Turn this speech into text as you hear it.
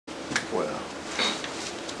Well,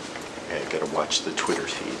 I got to watch the Twitter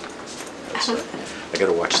feed. I got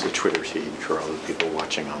to watch the Twitter feed for all the people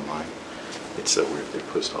watching online. It's so weird. They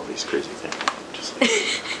post all these crazy things. Just like,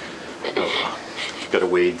 oh, wow. Got to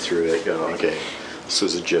wade through it. Go, okay, this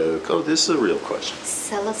was a joke. Oh, this is a real question.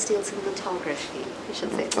 Celestial cinematography, you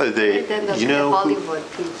should say. You know, Hollywood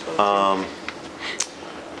people.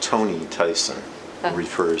 Tony Tyson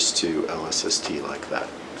refers to LSST like that.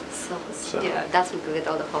 So, yeah, that's what we get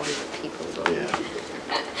all the Hollywood people. Yeah.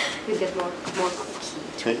 We get more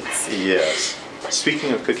cookie treats. Yes.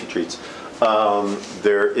 Speaking of cookie treats,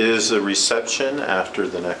 there is a reception after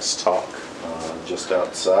the next talk just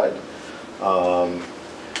outside.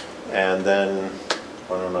 And then,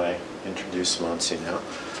 why don't I introduce Mansi now?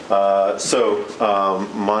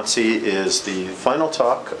 Mansi is the final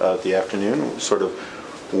talk of the afternoon, sort of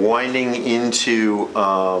winding into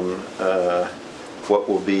what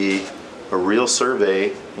will be a real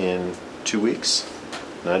survey in 2 weeks.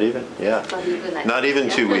 Not even? Yeah. Not even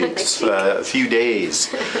 2 weeks. A few days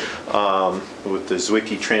with the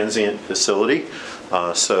Zwicky Transient Facility.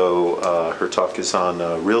 Her talk is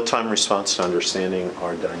on real-time response to understanding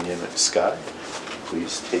our dynamic sky.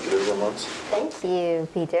 Please take it over, Mansi. Thank you,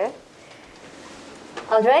 Peter.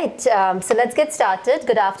 All right, so let's get started.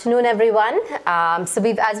 Good afternoon, everyone. As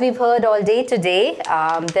we've heard all day today,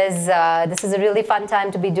 this is a really fun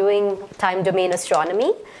time to be doing time domain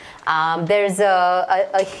astronomy. There's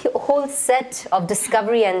a whole set of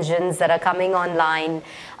discovery engines that are coming online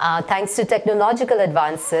thanks to technological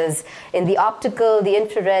advances in the optical, the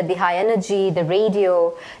infrared, the high energy, the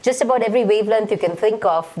radio, just about every wavelength you can think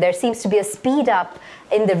of. There seems to be a speed up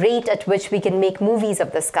in the rate at which we can make movies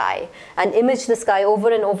of the sky and image the sky over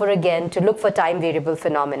and over again to look for time variable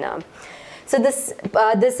phenomena. So this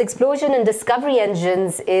explosion in discovery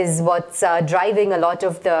engines is what's driving a lot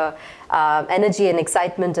of the energy and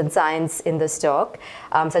excitement in science in this talk.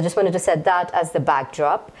 So I just wanted to set that as the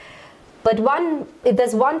backdrop. But if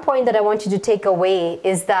there's one point that I want you to take away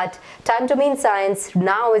is that time domain science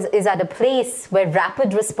now is at a place where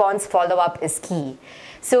rapid response follow-up is key.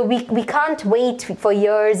 So we can't wait for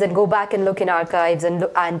years and go back and look in archives and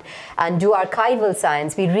do archival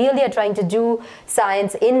science. We really are trying to do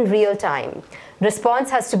science in real time.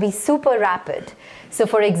 Response has to be super rapid. So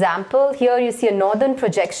for example, here you see a northern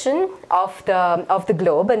projection of the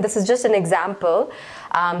globe, and this is just an example.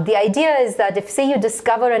 The idea is that if, say, you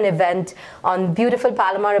discover an event on beautiful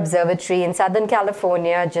Palomar Observatory in Southern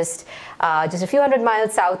California, just a few hundred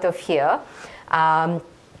miles south of here,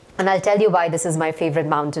 and I'll tell you why this is my favorite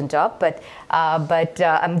mountaintop, but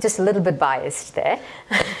I'm just a little bit biased there.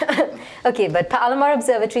 Okay, but Palomar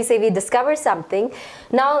Observatory, say we discover something.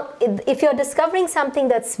 Now, if you're discovering something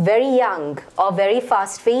that's very young or very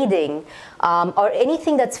fast fading, or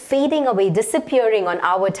anything that's fading away, disappearing on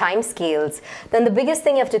our time scales, then the biggest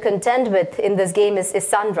thing you have to contend with in this game is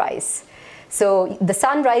sunrise. So the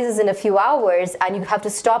sun rises in a few hours, and you have to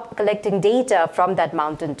stop collecting data from that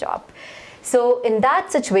mountaintop. So in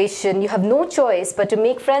that situation, you have no choice but to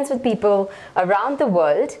make friends with people around the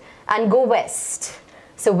world and go west.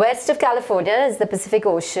 So west of California is the Pacific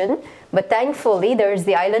Ocean, but thankfully there's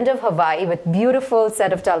the island of Hawaii with beautiful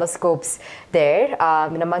set of telescopes there,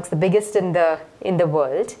 and amongst the biggest in the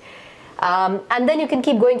world. And then you can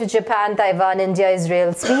keep going to Japan, Taiwan, India,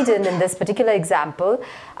 Israel, Sweden in this particular example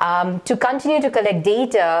to continue to collect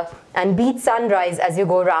data and beat sunrise as you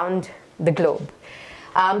go around the globe.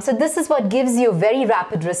 So this is what gives you very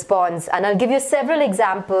rapid response, and I'll give you several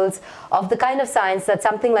examples of the kind of science that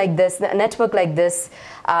something like this, a network like this,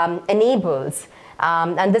 enables.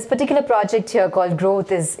 And this particular project here called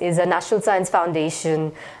Growth is a National Science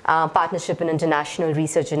Foundation partnership and international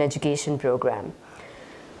research and education program.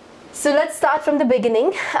 So let's start from the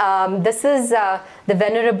beginning. This is the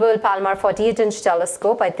venerable Palomar 48-inch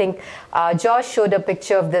telescope. I think Josh showed a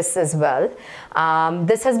picture of this as well.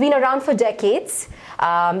 This has been around for decades.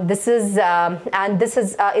 Let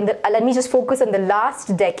me just focus on the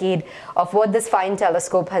last decade of what this fine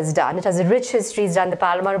telescope has done. It has a rich history. It's done the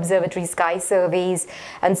Palomar Observatory sky surveys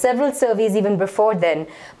and several surveys even before then.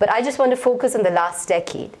 But I just want to focus on the last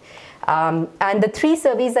decade. And the three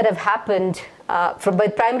surveys that have happened by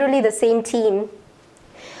primarily the same team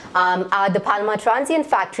are the Palomar Transient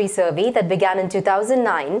Factory Survey that began in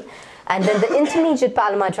 2009, and then the Intermediate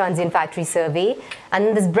Palomar Transient Factory Survey, and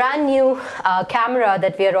then this brand new camera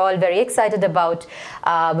that we are all very excited about,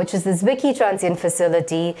 which is this Zwicky Transient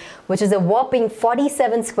Facility, which is a whopping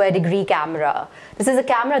 47 square degree camera. This is a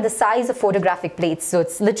camera the size of photographic plates, so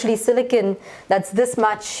it's literally silicon that's this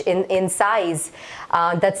much in size,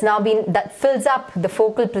 that fills up the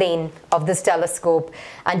focal plane of this telescope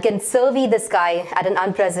and can survey the sky at an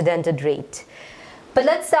unprecedented rate. But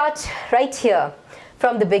let's start right here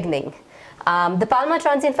from the beginning. The Palomar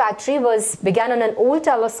Transient Factory began on an old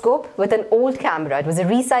telescope with an old camera. It was a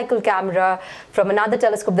recycled camera from another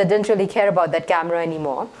telescope that didn't really care about that camera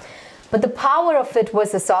anymore. But the power of it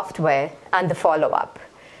was the software and the follow-up.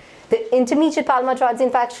 The Intermediate Palomar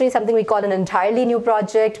Transient Factory, something we call an entirely new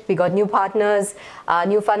project, we got new partners,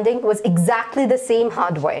 new funding, was exactly the same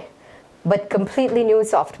hardware, but completely new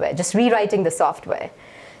software, just rewriting the software.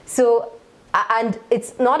 So, and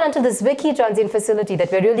it's not until this Zwicky Transient Facility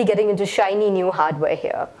that we're really getting into shiny new hardware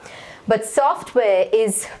here. But software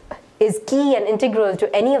is key and integral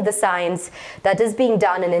to any of the science that is being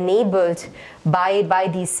done and enabled by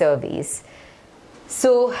these surveys.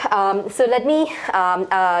 So, let me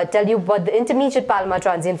tell you what the Intermediate Palomar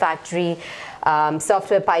Transient Factory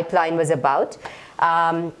software pipeline was about.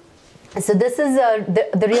 So this is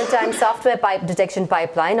the real-time software detection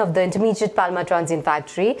pipeline of the Intermediate Palomar Transient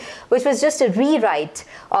Factory, which was just a rewrite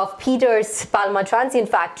of Peter's Palomar Transient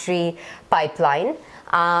Factory pipeline,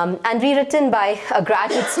 and rewritten by a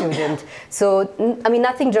graduate student. So, I mean,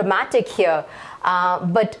 nothing dramatic here,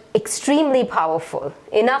 but extremely powerful,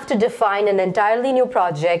 enough to define an entirely new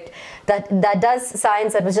project that does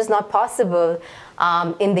science that was just not possible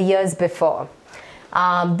in the years before.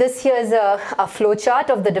 This here is a flowchart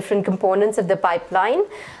of the different components of the pipeline.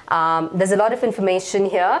 There's a lot of information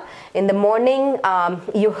here. In the morning,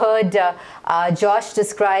 you heard Josh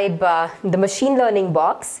describe the machine learning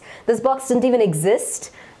box. This box didn't even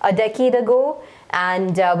exist a decade ago.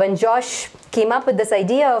 And when Josh came up with this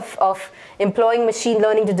idea of employing machine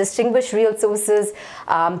learning to distinguish real sources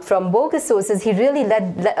from bogus sources, he really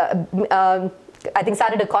I think,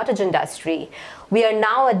 started a cottage industry. We are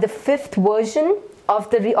now at the 5th version of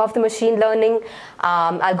the machine learning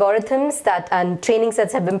algorithms and training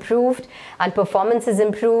sets have improved and performance is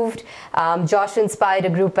improved. Josh inspired a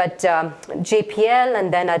group at JPL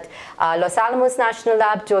and then at Los Alamos National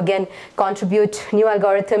Lab to again contribute new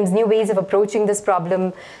algorithms, new ways of approaching this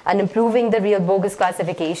problem and improving the real bogus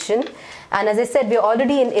classification. And as I said, we're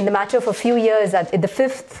already in the matter of a few years at the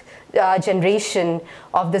 5th generation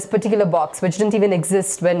of this particular box, which didn't even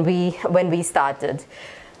exist when we started.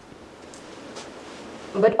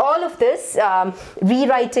 But all of this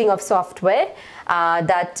rewriting of software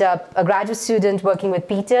that a graduate student working with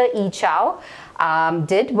Peter E. Chow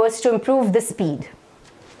did was to improve the speed.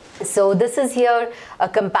 So this is here a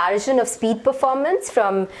comparison of speed performance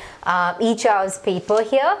from E. Chow's paper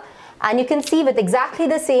here. And you can see with exactly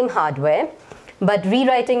the same hardware, but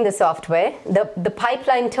rewriting the software, the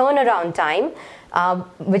pipeline turnaround time,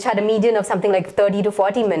 which had a median of something like 30 to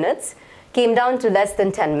 40 minutes, came down to less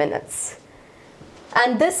than 10 minutes.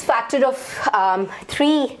 And this factor of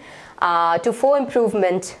 3 to 4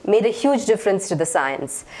 improvement made a huge difference to the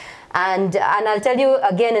science. And I'll tell you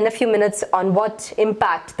again in a few minutes on what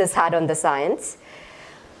impact this had on the science.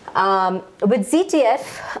 With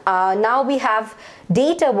ZTF, now we have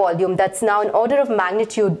data volume that's now an order of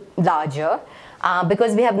magnitude larger,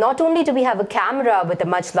 because we have not only do we have a camera with a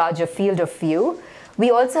much larger field of view, we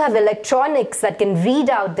also have electronics that can read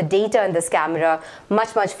out the data in this camera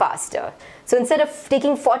much, much faster. So instead of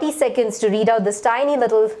taking 40 seconds to read out this tiny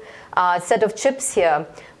little set of chips here,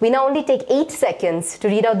 we now only take 8 seconds to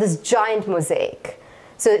read out this giant mosaic.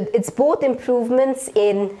 So it's both improvements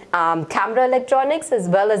in camera electronics as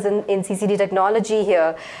well as in CCD technology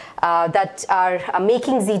here that are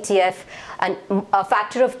making ZTF a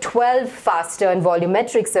factor of 12 faster in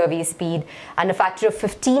volumetric survey speed and a factor of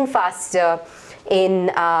 15 faster in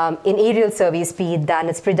aerial survey speed than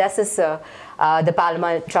its predecessor, the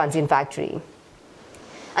Palomar Transient Factory.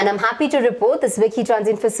 And I'm happy to report this Zwicky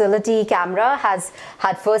Transient Facility camera has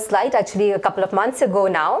had first light actually a couple of months ago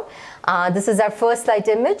now. This is our first light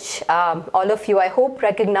image. All of you, I hope,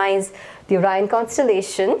 recognize the Orion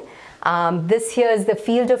constellation. This here is the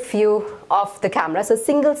field of view of the camera. So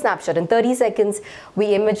single snapshot. In 30 seconds,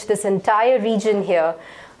 we image this entire region here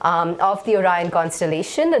of the Orion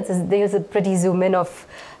constellation. There's a pretty zoom in of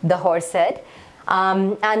the horse head.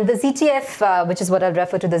 And the ZTF, which is what I'll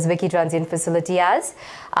refer to the Zwicky Transient Facility as,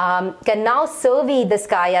 can now survey the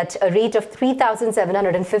sky at a rate of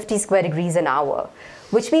 3,750 square degrees an hour,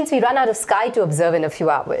 which means we run out of sky to observe in a few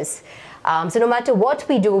hours. So no matter what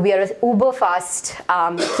we do, we are an uber fast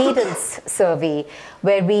cadence survey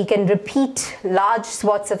where we can repeat large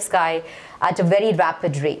swaths of sky at a very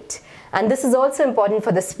rapid rate. And this is also important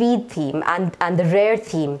for the speed theme and the rare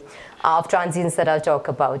theme of transients that I'll talk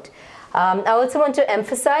about. I also want to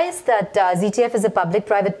emphasize that ZTF is a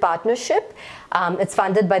public-private partnership. It's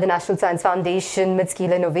funded by the National Science Foundation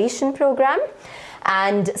Mid-Scale Innovation Program.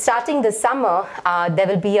 And starting this summer, there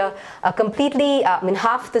will be a completely,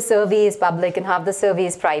 half the survey is public and half the survey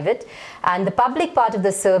is private. And the public part of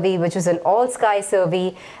the survey, which is an all-sky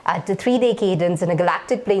survey at a 3-day cadence and a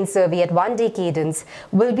galactic plane survey at 1-day cadence,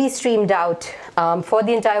 will be streamed out for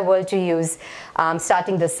the entire world to use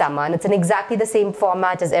starting this summer. And it's in exactly the same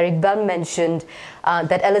format as Eric Bell mentioned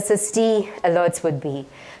that LSST alerts would be.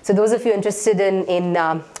 So those of you interested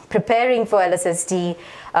in preparing for LSST,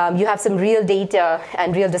 you have some real data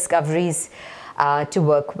and real discoveries to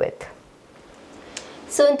work with.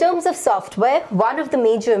 So in terms of software, one of the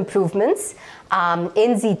major improvements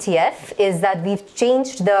in ZTF is that we've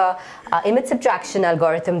changed the image subtraction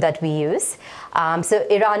algorithm that we use. So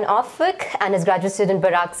Iran Afik and his graduate student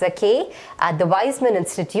Barak Zakeh at the Weizmann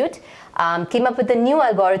Institute came up with a new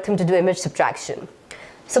algorithm to do image subtraction.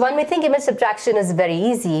 So when we think image subtraction is very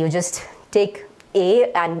easy, you just take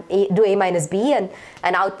A and do A minus B and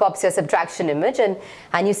out pops your subtraction image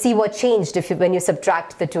and you see what changed when you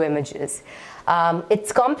subtract the two images.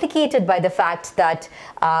 It's complicated by the fact that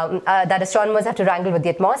astronomers have to wrangle with the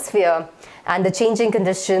atmosphere and the changing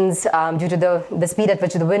conditions due to the speed at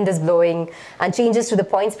which the wind is blowing and changes to the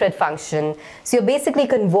point spread function. So you're basically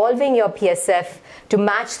convolving your PSF to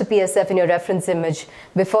match the PSF in your reference image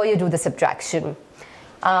before you do the subtraction.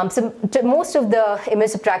 So most of the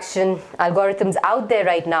image subtraction algorithms out there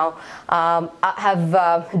right now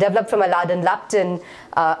have developed from Allard and Lupton,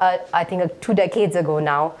 I think 2 decades ago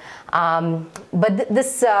now. But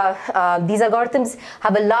these algorithms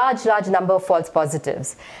have a large number of false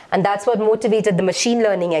positives. And that's what motivated the machine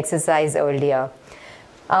learning exercise earlier.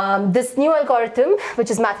 This new algorithm,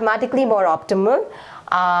 which is mathematically more optimal,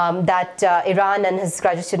 that Iran and his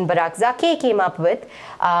graduate student Barak Zakeh came up with,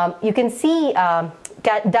 you can see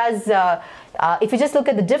if you just look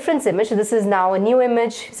at the difference image, so this is now a new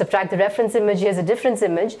image, subtract the reference image, here's a difference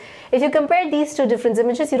image. If you compare these two difference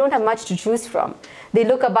images, you don't have much to choose from. They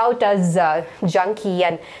look about as junky,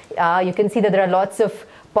 and you can see that there are lots of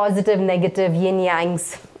positive, negative,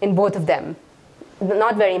 yin-yangs in both of them.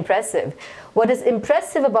 Not very impressive. What is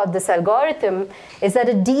impressive about this algorithm is that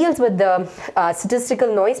it deals with the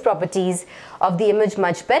statistical noise properties of the image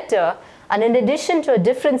much better, and in addition to a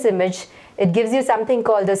difference image, it gives you something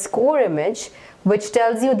called a score image, which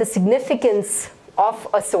tells you the significance of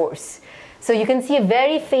a source. So you can see a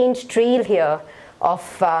very faint trail here of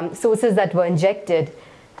sources that were injected.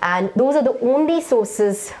 And those are the only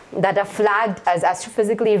sources that are flagged as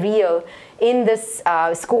astrophysically real in this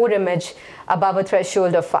score image above a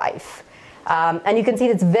threshold of 5. And you can see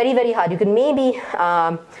it's very hard. You can maybe,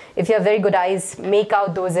 if you have very good eyes, make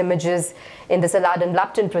out those images in the Allard and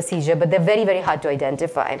Lupton procedure, but they're very hard to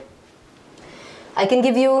identify. I can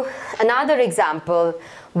give you another example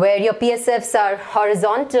where your PSFs are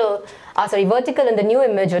vertical in the new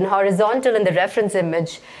image and horizontal in the reference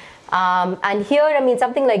image. And here,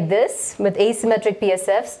 something like this with asymmetric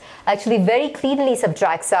PSFs actually very cleanly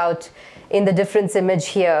subtracts out in the difference image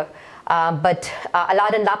here. But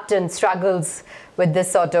Allard and Lupton struggles with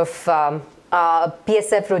this sort of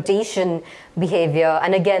PSF rotation behavior.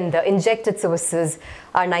 And again, the injected sources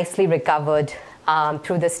are nicely recovered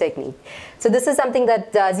through this technique. So this is something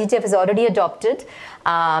that ZTF has already adopted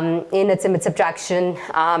in its image subtraction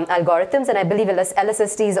algorithms, and I believe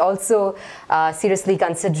LSST is also seriously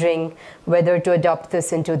considering whether to adopt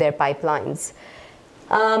this into their pipelines.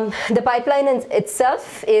 The pipeline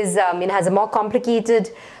itself is, has a more complicated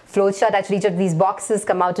flowchart. Actually, each of these boxes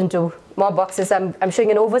come out into more boxes. I'm showing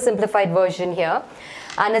an oversimplified version here.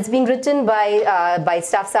 And it's being written by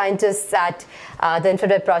staff scientists at the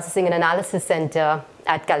Infrared Processing and Analysis Center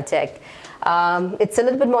at Caltech. It's a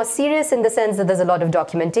little bit more serious in the sense that there's a lot of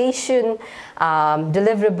documentation,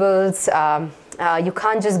 deliverables. You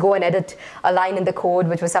can't just go and edit a line in the code,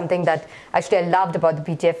 which was something that actually I loved about the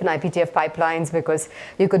PTF and IPTF pipelines, because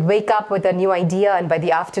you could wake up with a new idea and by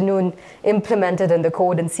the afternoon implement it in the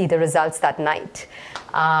code and see the results that night.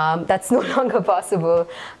 That's no longer possible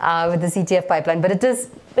with the ZTF pipeline, but it is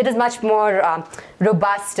much more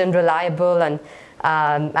robust and reliable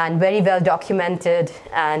and very well documented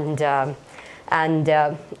and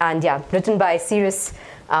written by serious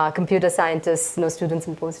computer scientists, students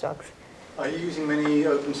and postdocs. Are you using many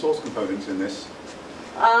open source components in this?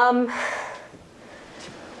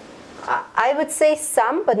 I would say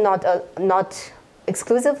some, but not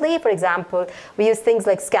exclusively. For example, we use things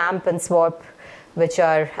like SCAMP and SWARP, which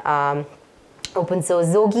are open source.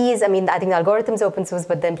 Zogis, I mean, I think the algorithm is open source,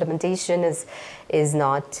 but the implementation is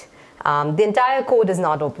not. The entire code is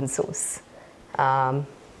not open source.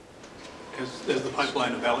 As the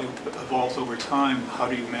pipeline evolves over time, how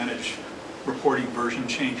do you manage reporting version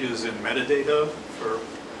changes in metadata for?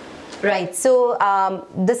 Right. So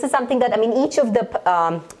this is something that, I mean, each of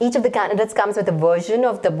the candidates comes with a version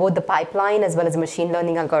of both the pipeline as well as a machine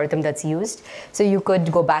learning algorithm that's used. So you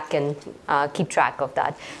could go back and keep track of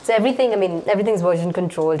that. So everything, I mean, everything's version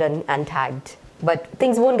controlled and tagged. But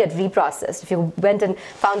things won't get reprocessed. If you went and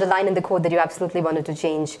found a line in the code that you absolutely wanted to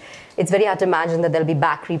change, it's very hard to imagine that there'll be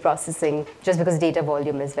back reprocessing just because data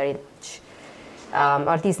volume is very large,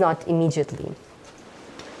 or at least not immediately.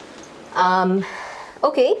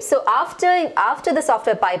 Okay, so after the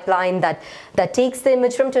software pipeline that takes the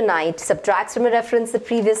image from tonight, subtracts from a reference the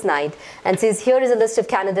previous night, and says, here is a list of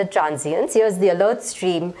candidate transients, here's the alert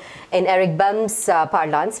stream in Eric Bem's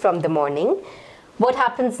parlance from the morning, what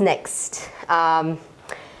happens next? And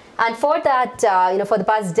for that, for the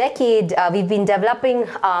past decade, we've been developing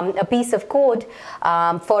a piece of code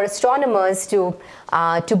for astronomers to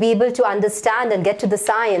be able to understand and get to the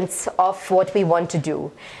science of what we want to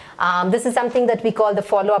do. This is something that we call the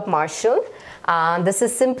follow-up Marshall. This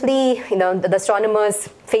is simply, the astronomer's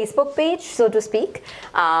Facebook page, so to speak.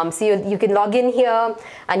 So you can log in here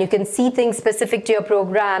and you can see things specific to your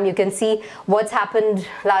program. You can see what's happened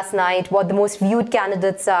last night, what the most viewed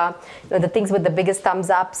candidates are, the things with the biggest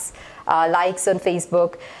thumbs ups, likes on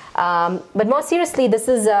Facebook. But more seriously, this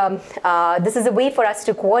is a way for us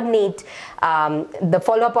to coordinate the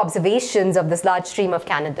follow-up observations of this large stream of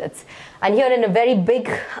candidates. And here in a very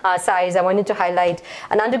big size, I wanted to highlight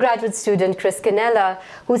an undergraduate student, Chris Canella,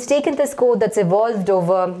 who's taken this code that's evolved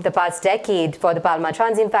over the past decade for the Palomar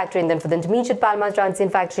Transient Factory and then for the intermediate Palomar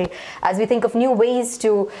Transient Factory, as we think of new ways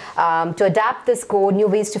to adapt this code, new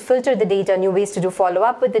ways to filter the data, new ways to do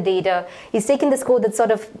follow-up with the data. He's taken this code that's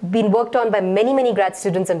sort of been worked on by many, many grad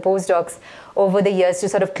students and postdocs over the years to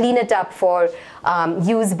sort of clean it up for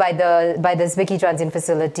use by this Wiki Transient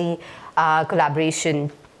Facility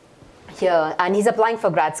collaboration here. And he's applying for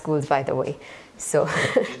grad schools, by the way, so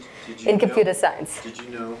in computer science. Did you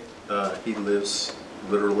know he lives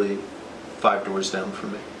literally 5 doors down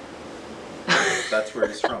from me? That's where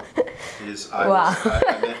he's from.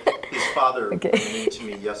 I met his father came to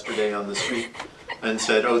me yesterday on the street and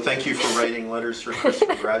said, "Oh, thank you for writing letters for Chris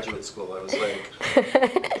for graduate school." I was like,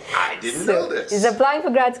 I didn't know this. He's applying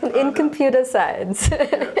for grad school in computer science.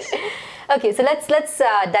 Yes. Okay, so let's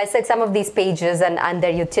dissect some of these pages and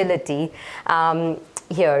their utility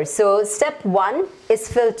here. So step 1 is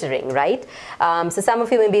filtering, right? So some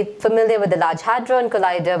of you may be familiar with the Large Hadron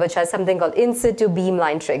Collider, which has something called in situ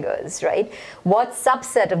beamline triggers, right? What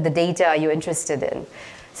subset of the data are you interested in?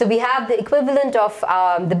 So we have the equivalent of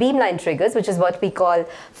the beamline triggers, which is what we call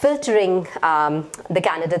filtering the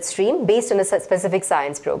candidate stream based on a specific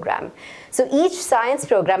science program. So each science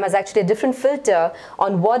program has actually a different filter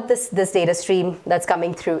on what this data stream that's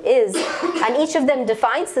coming through is, and each of them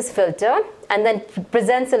defines this filter and then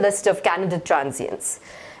presents a list of candidate transients.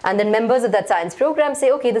 And then members of that science program say,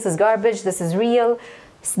 okay, this is garbage, this is real.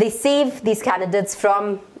 They save these candidates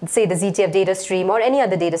from, say, the ZTF data stream or any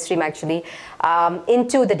other data stream actually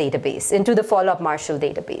into the database, into the follow-up Marshall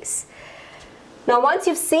database. Now, once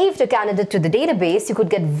you've saved a candidate to the database, you could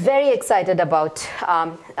get very excited about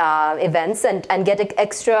events and get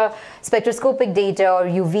extra spectroscopic data or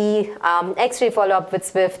UV, X-ray follow-up with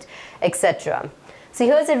Swift, etc. So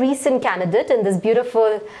here's a recent candidate in this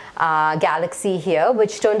beautiful galaxy here,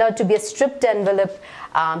 which turned out to be a stripped envelope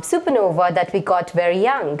supernova that we got very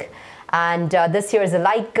young. And this here is a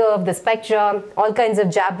light curve, the spectra, all kinds of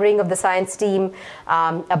jabbering of the science team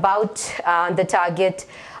about the target,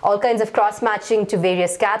 all kinds of cross-matching to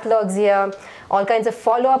various catalogs here, all kinds of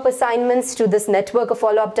follow-up assignments to this network of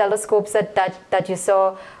follow-up telescopes that you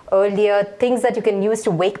saw earlier, things that you can use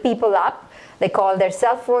to wake people up. They call their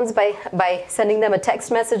cell phones by sending them a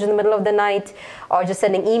text message in the middle of the night or just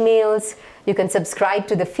sending emails. You can subscribe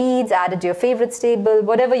to the feeds, add it to your favorites table,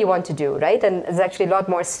 whatever you want to do, right? And there's actually a lot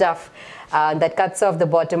more stuff that cuts off the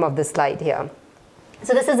bottom of the slide here.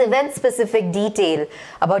 So this is event-specific detail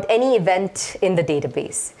about any event in the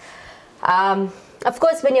database. Of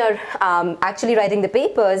course, when you're actually writing the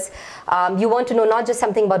papers, you want to know not just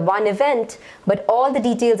something about one event, but all the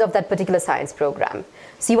details of that particular science program.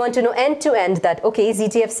 So you want to know end-to-end that, okay,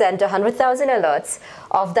 ZTF sent 100,000 alerts.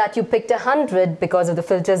 Of that, you picked 100 because of the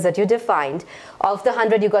filters that you defined. Of the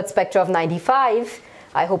 100, you got spectra of 95.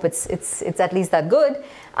 I hope it's at least that good.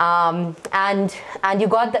 And you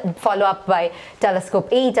got that follow up by telescope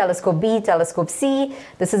A, telescope B, telescope C.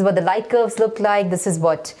 This is what the light curves look like. This is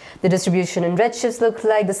what the distribution in redshifts look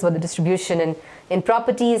like. This is what the distribution in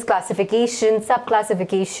properties, classification,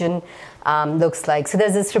 subclassification looks like. So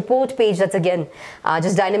there's this report page that's again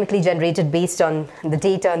just dynamically generated based on the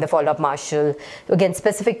data and the follow-up Marshall, again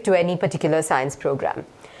specific to any particular science program.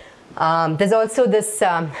 There's also this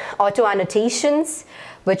auto annotations,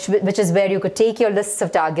 which is where you could take your lists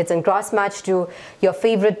of targets and cross-match to your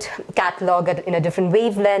favorite catalog in a different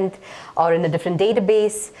wavelength or in a different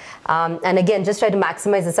database. And again, just try to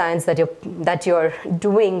maximize the science that you're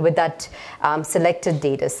doing with that selected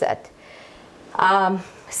data set.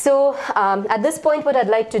 So at this point, what I'd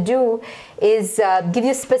like to do is give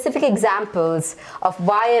you specific examples of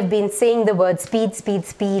why I've been saying the word speed, speed,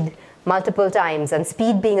 speed multiple times, and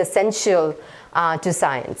speed being essential to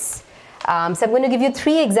science. So I'm going to give you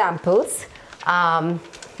 3 examples.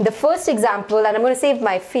 The first example, and I'm going to save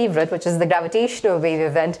my favorite, which is the gravitational wave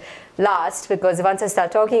event, last, because once I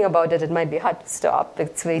start talking about it, it might be hard to stop.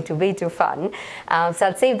 It's way too fun. So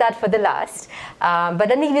I'll save that for the last. But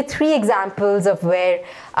let me give you 3 examples of where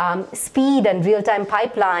speed and real-time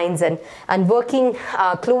pipelines and working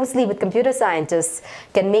closely with computer scientists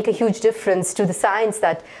can make a huge difference to the science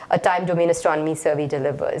that a time domain astronomy survey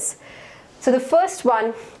delivers. So the first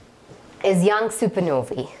one is young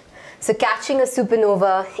supernovae. So catching a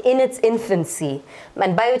supernova in its infancy,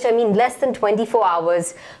 and by which I mean less than 24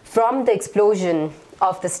 hours from the explosion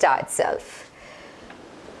of the star itself.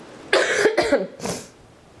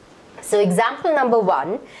 So example number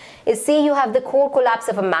 1 is, say you have the core collapse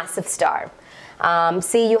of a massive star.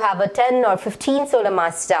 Say you have a 10 or 15 solar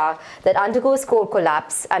mass star that undergoes core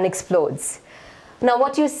collapse and explodes. Now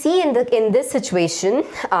what you see in this situation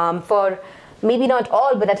for maybe not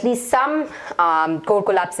all, but at least some core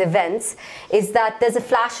collapse events, is that there's a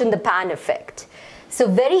flash in the pan effect. So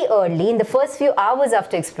very early, in the first few hours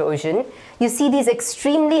after explosion, you see these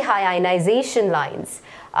extremely high ionization lines,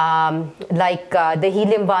 like the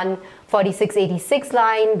helium-1 4686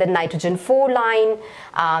 line, the nitrogen 4 line,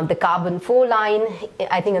 the carbon 4 line.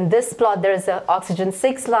 I think in this plot there is an oxygen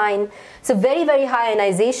 6 line. So very, very high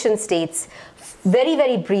ionization states, very,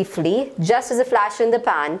 very briefly, just as a flash in the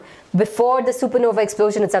pan, before the supernova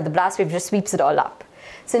explosion itself, the blast wave just sweeps it all up.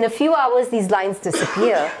 So in a few hours, these lines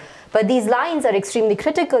disappear. But these lines are extremely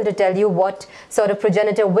critical to tell you what sort of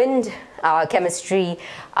progenitor wind chemistry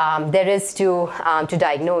there is to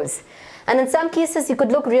diagnose. And in some cases, you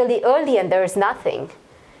could look really early and there is nothing.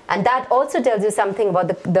 And that also tells you something about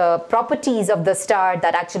the properties of the star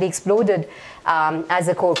that actually exploded as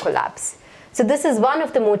a core collapse. So this is one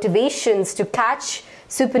of the motivations to catch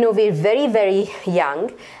supernovae very, very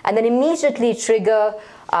young, and then immediately trigger,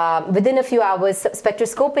 within a few hours,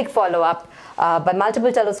 spectroscopic follow-up by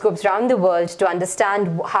multiple telescopes around the world to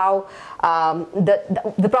understand how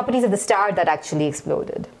the properties of the star that actually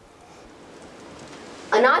exploded.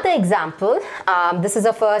 Another example, this is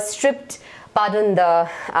of a stripped, pardon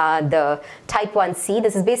the type 1c.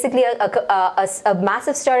 This is basically a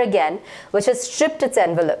massive star again, which has stripped its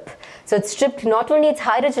envelope. So it's stripped not only its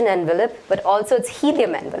hydrogen envelope, but also its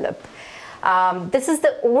helium envelope. This is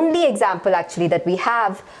the only example actually that we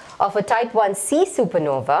have of a type 1c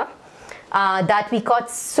supernova that we caught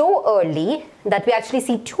so early that we actually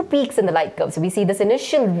see 2 peaks in the light curve. So we see this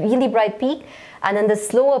initial really bright peak and then the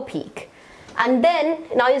slower peak. And then,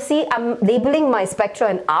 now you see I'm labeling my spectra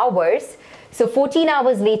in hours. So 14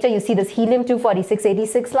 hours later, you see this helium-2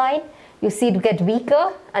 4686 line. You see it get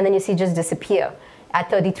weaker, and then you see it just disappear. At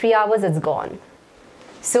 33 hours, it's gone.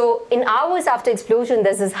 So in hours after explosion,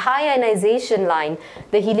 there's this high ionization line,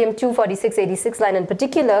 the helium-2 4686 line in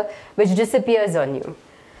particular, which disappears on you.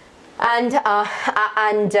 And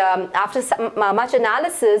after much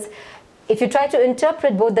analysis, if you try to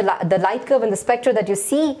interpret both the light curve and the spectra that you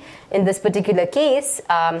see in this particular case,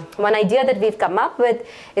 one idea that we've come up with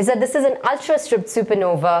is that this is an ultra-stripped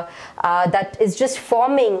supernova that is just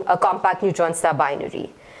forming a compact neutron star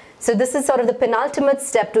binary. So this is sort of the penultimate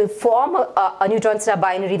step to form a neutron star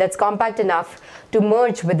binary that's compact enough to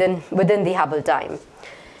merge within the Hubble time.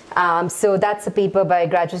 So that's a paper by a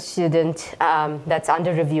graduate student that's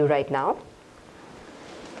under review right now.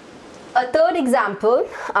 A third example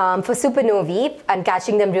for supernovae and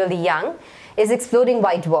catching them really young is exploding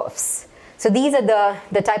white dwarfs. So these are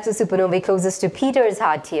the types of supernovae closest to Peter's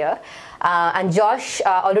heart here. And Josh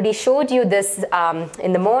already showed you this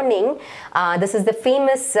in the morning. This is the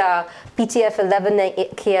famous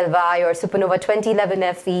PTF11 KLY or supernova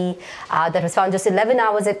 2011 FE that was found just 11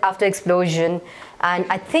 hours after explosion. And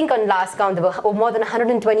I think on last count, there were more than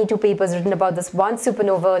 122 papers written about this one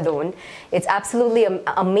supernova alone. It's absolutely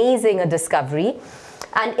amazing a discovery.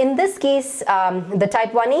 And in this case, the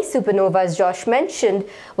type 1a supernova, as Josh mentioned,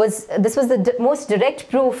 was the most direct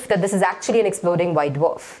proof that this is actually an exploding white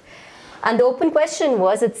dwarf. And the open question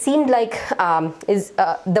was, it seemed like there's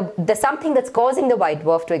something that's causing the white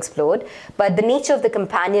dwarf to explode, but the nature of the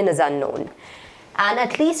companion is unknown. And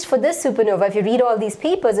at least for this supernova, if you read all these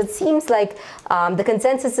papers, it seems like the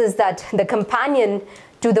consensus is that the companion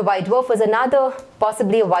to the white dwarf was another,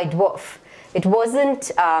 possibly a white dwarf. It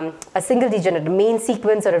wasn't a single degenerate main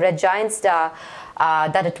sequence or a red giant star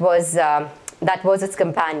that was its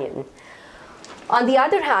companion. On the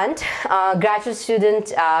other hand, graduate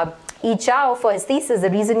student E. Chow, for his thesis, the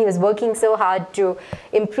reason he was working so hard to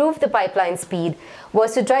improve the pipeline speed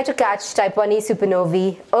was to try to catch type 1a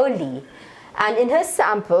supernovae early. And in his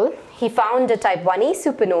sample, he found a type 1a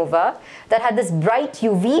supernova that had this bright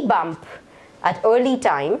UV bump at early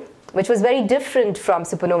time, which was very different from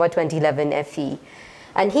supernova 2011 FE.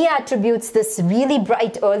 And he attributes this really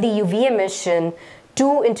bright early UV emission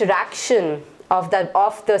to interaction of the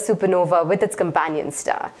supernova with its companion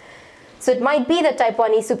star. So it might be that type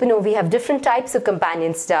 1a supernovae have different types of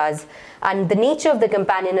companion stars, and the nature of the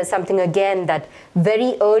companion is something, again, that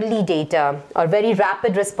very early data or very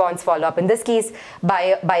rapid response follow-up, in this case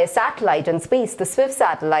by a satellite in space, the Swift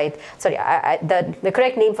satellite, sorry, the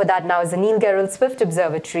correct name for that now is the Neil Gehrels Swift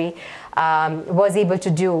Observatory, was able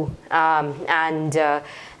to do.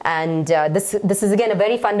 This is, again, a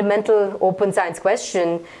very fundamental open science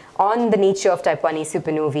question on the nature of type 1a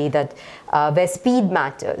supernovae, that where speed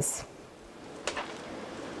matters.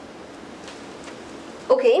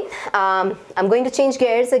 Okay, I'm going to change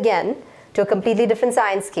gears again to a completely different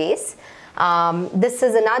science case. This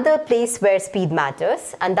is another place where speed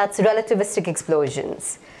matters, and that's relativistic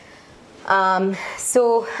explosions.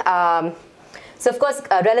 So of course,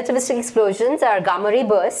 relativistic explosions are gamma ray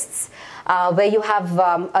bursts, where you have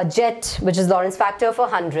a jet which is Lorentz factor of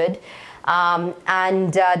 100,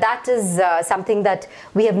 and that is something that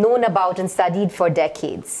we have known about and studied for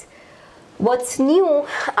decades. What's new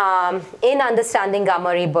in understanding gamma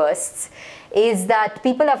ray bursts is that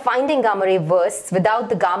people are finding gamma ray bursts without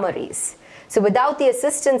the gamma rays. So without the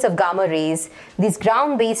assistance of gamma rays, these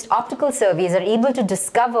ground-based optical surveys are able to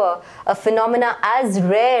discover a phenomena as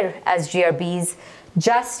rare as GRBs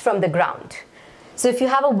just from the ground. So if you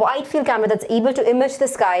have a wide field camera that's able to image the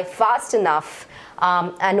sky fast enough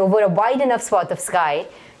and over a wide enough swath of sky,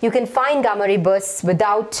 you can find gamma ray bursts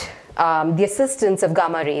without the assistance of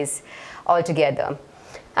gamma rays altogether.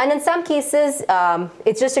 And in some cases,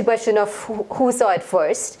 it's just a question of who saw it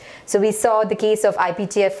first. So we saw the case of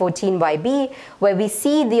IPTF 14YB, where we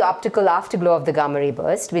see the optical afterglow of the gamma ray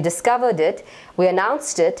burst. We discovered it, we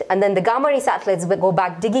announced it, and then the gamma ray satellites will go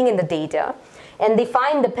back digging in the data, and they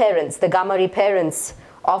find the parents, the gamma ray parents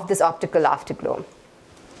of this optical afterglow.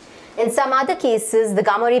 In some other cases, the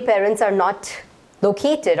gamma ray parents are not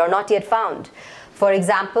located or not yet found. For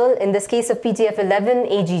example, in this case of PTF11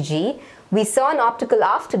 AGG, we saw an optical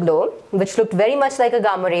afterglow which looked very much like a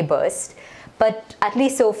gamma ray burst, but at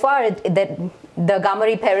least so far the gamma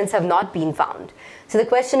ray parents have not been found. So the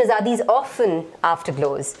question is, are these often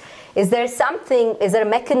afterglows? Is there a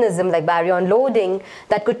mechanism like baryon loading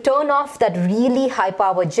that could turn off that really high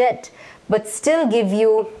power jet but still give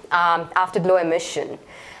you afterglow emission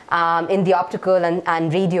in the optical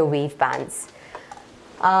and radio wave bands?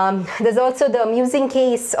 There's also the amusing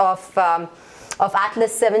case of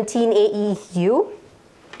Atlas 17 AEU,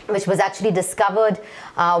 which was actually discovered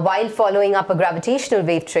while following up a gravitational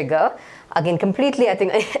wave trigger. Again, completely, I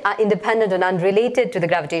think, independent and unrelated to the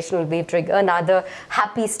gravitational wave trigger. Another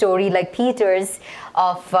happy story like Peter's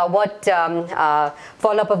of what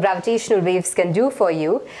follow-up of gravitational waves can do for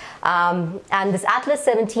you. And this Atlas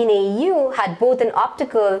 17 AEU had both an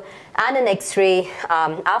optical and an X-ray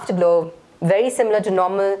afterglow, very similar to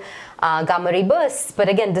normal gamma ray bursts, but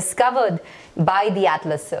again discovered by the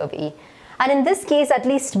Atlas survey. And in this case, at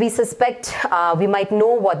least we suspect we might know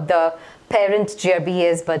what the parent GRB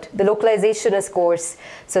is, but the localization is coarse,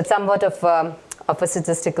 so it's somewhat of a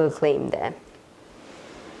statistical claim there.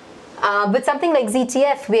 With something like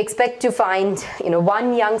ZTF, we expect to find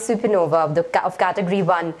one young supernova of category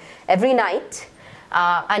 1 every night,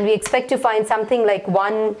 and we expect to find something like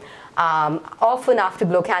one often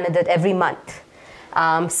afterglow candidate every month.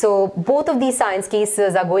 So both of these science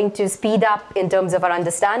cases are going to speed up in terms of our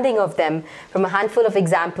understanding of them from a handful of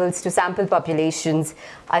examples to sample populations,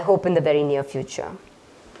 I hope in the very near future.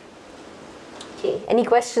 Okay, any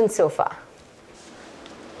questions so far?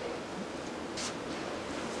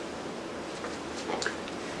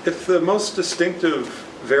 If the most distinctive,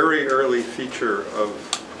 very early feature of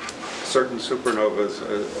certain supernovas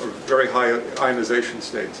are very high ionization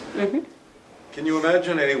states, can you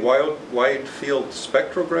imagine a wide field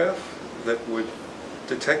spectrograph that would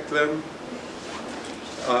detect them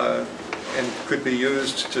and could be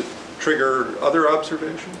used to trigger other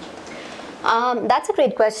observations? That's a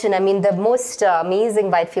great question. I mean, the most amazing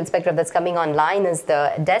wide field spectrum that's coming online is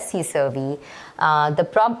the DESI survey.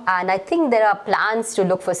 And I think there are plans to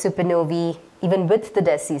look for supernovae even with the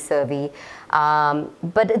DESI survey.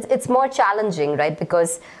 But it's more challenging, right?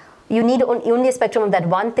 Because you need only a spectrum of that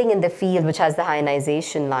one thing in the field which has the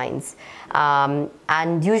ionization lines.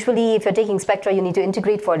 And usually if you're taking spectra, you need to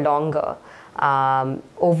integrate for longer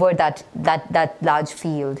over that large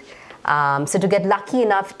field. So to get lucky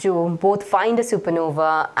enough to both find a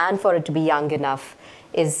supernova and for it to be young enough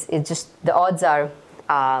is just, the odds are,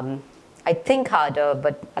 I think, harder,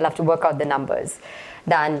 but I'll have to work out the numbers,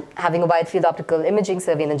 than having a wide field optical imaging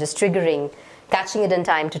survey and then just catching it in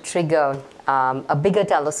time to trigger a bigger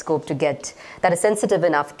telescope to get that is sensitive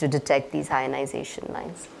enough to detect these ionization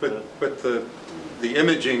lines. But the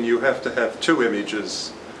imaging, you have to have two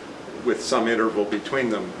images with some interval between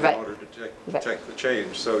them in order to detect the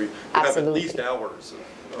change. So you have at least hours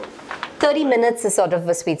of 30 minutes is sort of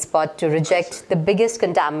a sweet spot to reject the biggest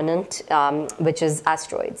contaminant, which is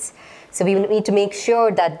asteroids. So we need to make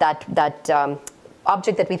sure that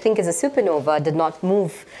object that we think is a supernova did not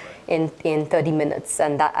move in 30 minutes.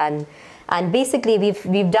 And basically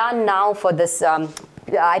we've done now for this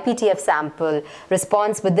IPTF sample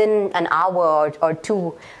response within an hour or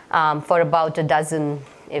two for about a dozen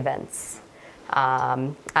events.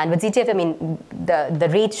 And with ZTF, I mean, the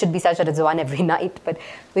rate should be such that it's one every night, but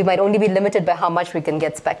we might only be limited by how much we can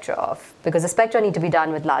get spectra of, because the spectra need to be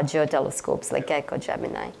done with larger telescopes like Keck or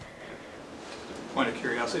Gemini. Point of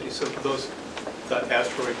curiosity, so that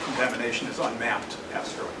asteroid contamination is unmapped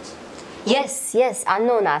asteroids? Yes,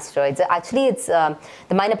 unknown asteroids. Actually, it's the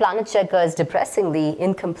minor planet checker is depressingly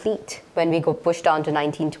incomplete when we go push down to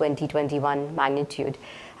 19, 20, 21 magnitude.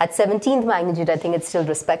 At 17th magnitude, I think it's still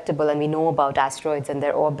respectable, and we know about asteroids and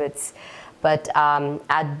their orbits. But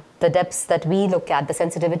at the depths that we look at, the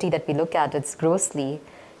sensitivity that we look at, it's grossly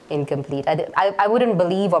incomplete. I wouldn't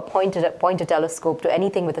believe or point a telescope to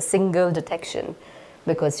anything with a single detection,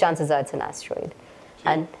 because chances are it's an asteroid.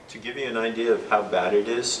 To give you an idea of how bad it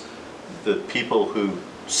is, the people who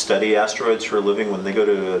study asteroids for a living, when they go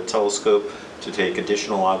to a telescope to take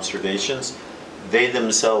additional observations, they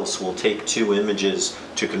themselves will take 2 images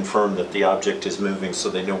to confirm that the object is moving, so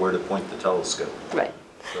they know where to point the telescope. Right.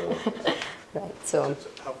 So. Right. So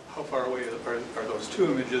how far away are those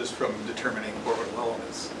 2 images from determining orbital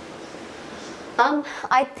elements?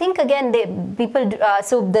 I think again,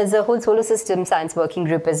 so there's a whole solar system science working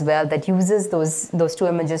group as well that uses those 2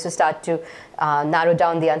 images to start to narrow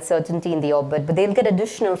down the uncertainty in the orbit, but they'll get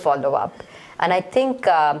additional follow-up. And I think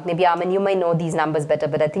maybe Aman, you might know these numbers better,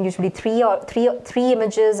 but I think usually 3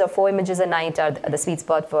 images or 4 images a night are the sweet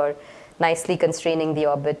spot for nicely constraining the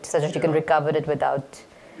orbit, so that you can recover it without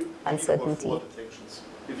uncertainty.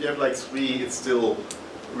 If you have like 3, it's still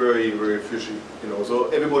very, very fishy, you know. So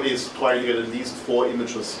everybody is trying to get at least 4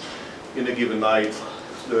 images in a given night,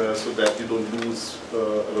 so that you don't lose a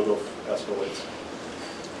lot of asteroids.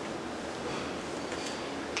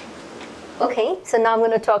 Okay, so now I'm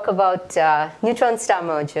going to talk about neutron star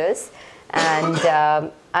mergers,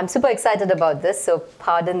 and I'm super excited about this. So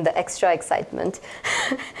pardon the extra excitement,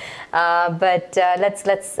 but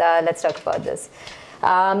let's talk about this.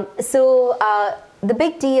 The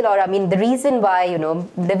big deal, or I mean, the reason why, you know,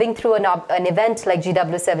 living through an event like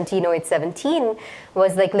GW170817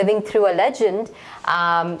 was like living through a legend,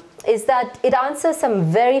 is that it answers some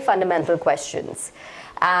very fundamental questions.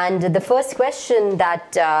 And the first question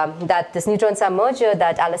that this neutron star merger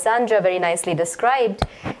that Alessandra very nicely described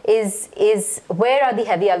is where are the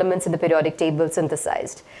heavy elements in the periodic table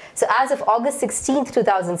synthesized? So as of August 16th,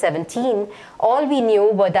 2017, all we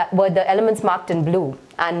knew were the elements marked in blue,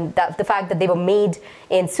 and the fact that they were made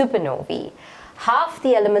in supernovae. Half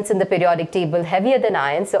the elements in the periodic table heavier than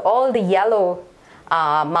iron, so all the yellow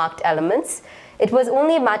marked elements. It was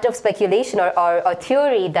only a matter of speculation or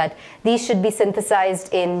theory that these should be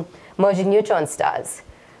synthesized in merging neutron stars.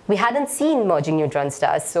 we hadn't seen merging neutron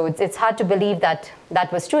stars. So it's hard to believe that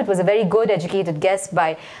that was true. It was a very good educated guess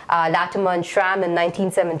by Latimer and Schramm in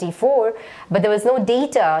 1974, but there was no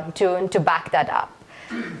data to back that up.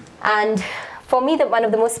 And for me, one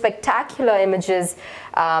of the most spectacular images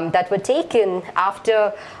that were taken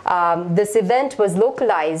after this event was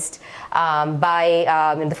localized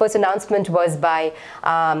and the first announcement was by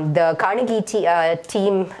the Carnegie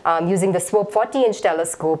team using the SWOPE 40-inch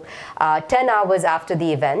telescope 10 hours after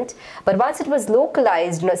the event. But once it was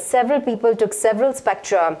localized, several people took several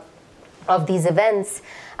spectra of these events.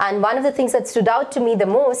 And one of the things that stood out to me the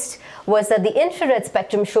most was that the infrared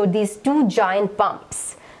spectrum showed these two giant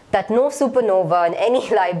bumps that no supernova in any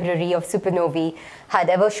library of supernovae had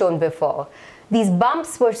ever shown before. These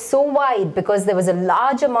bumps were so wide because there was a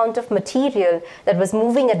large amount of material that was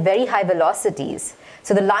moving at very high velocities.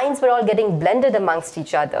 So the lines were all getting blended amongst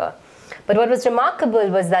each other. But what was remarkable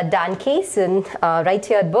was that Dan Kaysen, right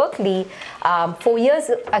here at Berkeley, 5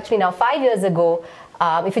 years ago,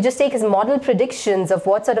 if you just take his model predictions of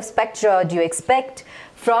what sort of spectra do you expect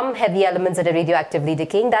from heavy elements that are radioactively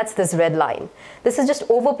decaying, that's this red line. This is just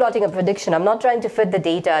overplotting a prediction. I'm not trying to fit the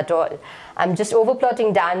data at all. I'm just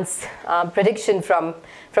overplotting Dan's prediction from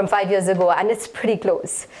 5 years ago, and it's pretty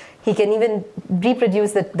close. He can even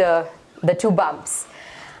reproduce the two bumps.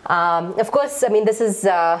 Of course, I mean, this is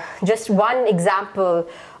just one example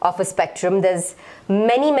of a spectrum. There's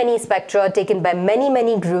many spectra taken by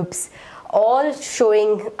many groups, all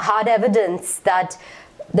showing hard evidence that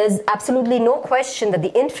there's absolutely no question that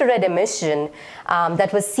the infrared emission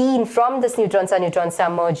that was seen from this neutron star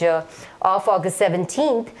merger of August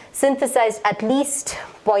 17th synthesized at least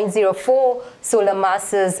 0.04 solar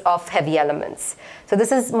masses of heavy elements. So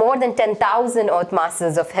this is more than 10,000 Earth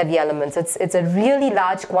masses of heavy elements. It's a really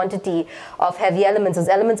large quantity of heavy elements, those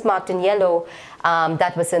elements marked in yellow,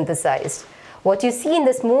 that were synthesized. What you see in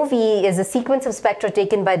this movie is a sequence of spectra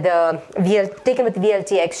taken with the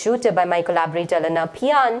VLTX shooter by my collaborator Elena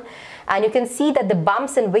Pian, and you can see that the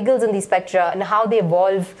bumps and wiggles in these spectra and how they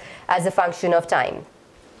evolve as a function of time.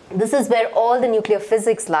 This is where all the nuclear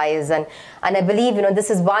physics lies, and I believe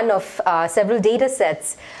this is one of several data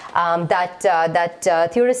sets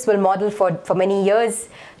that theorists will model for many years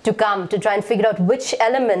to come to try and figure out which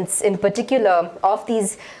elements in particular of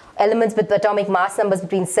these elements with atomic mass numbers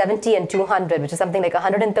between 70 and 200, which is something like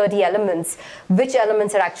 130 elements, which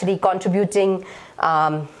elements are actually contributing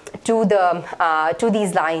to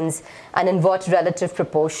these lines and in what relative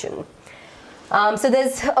proportion. So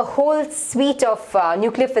there's a whole suite of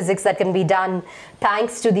nuclear physics that can be done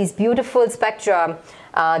thanks to these beautiful spectra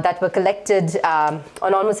that were collected on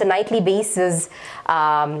almost a nightly basis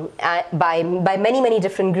by many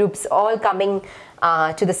different groups, all coming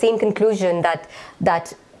to the same conclusion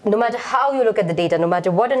that no matter how you look at the data, no matter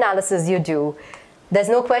what analysis you do, there's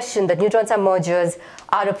no question that neutron star mergers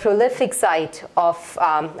are a prolific site of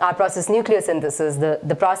our process nucleosynthesis,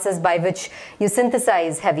 the process by which you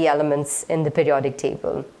synthesize heavy elements in the periodic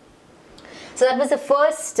table. So that was the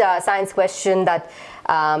first science question that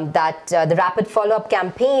the rapid follow-up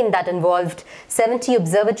campaign that involved 70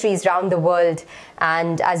 observatories around the world,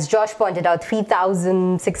 and as Josh pointed out,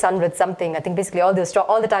 3,600 something, I think basically all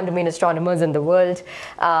the time domain astronomers in the world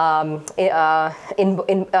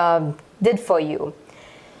did for you.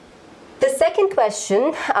 The second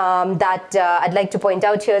question that I'd like to point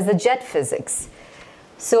out here is the jet physics.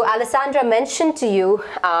 So Alessandra mentioned to you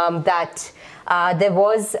that there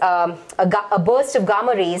was a burst of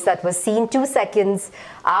gamma rays that was seen 2 seconds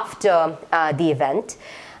after the event.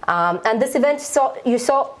 And this event you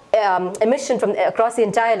saw emission from across the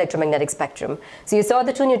entire electromagnetic spectrum. So you saw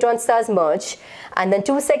the 2 neutron stars merge, and then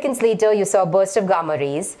 2 seconds later you saw a burst of gamma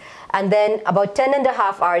rays, and then about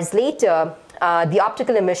 10.5 hours later the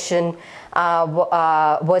optical emission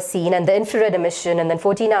was seen, and the infrared emission, and then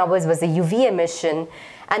 14 hours was the UV emission.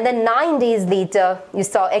 And then 9 days later, you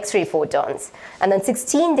saw X-ray photons. And then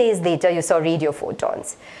 16 days later, you saw radio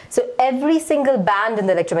photons. So every single band in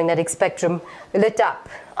the electromagnetic spectrum lit up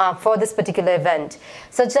for this particular event,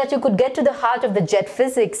 such that you could get to the heart of the jet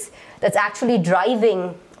physics that's actually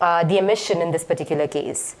driving the emission in this particular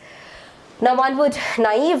case. Now, one would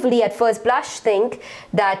naively at first blush think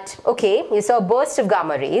that, okay, you saw a burst of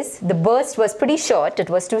gamma rays. The burst was pretty short. It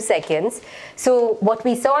was 2 seconds. So what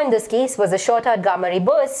we saw in this case was a short-arc gamma ray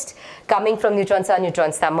burst coming from neutron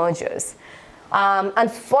star mergers.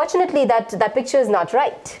 Unfortunately, that picture is not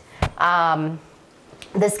right.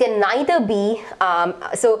 This can neither be,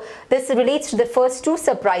 so this relates to the first 2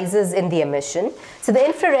 surprises in the emission. So the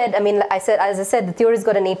infrared, I mean, as I said, the theorists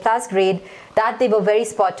got an A+ grade, that they were very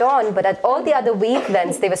spot on, but at all the other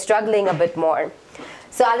wavelengths, they were struggling a bit more.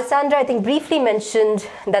 So Alessandra, I think, briefly mentioned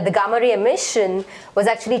that the gamma ray emission was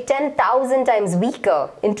actually 10,000 times weaker,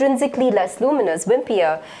 intrinsically less luminous,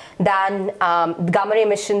 wimpier, than gamma ray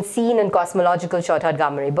emission seen in cosmological short-haired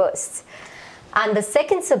gamma ray bursts. And the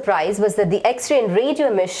second surprise was that the X-ray and radio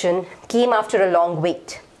emission came after a long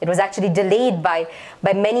wait. It was actually delayed by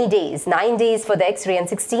many days, 9 days for the X-ray and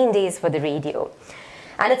 16 days for the radio.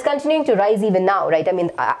 And it's continuing to rise even now, right? I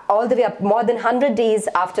mean, all the way up, more than 100 days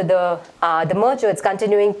after the merger, it's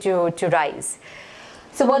continuing to rise.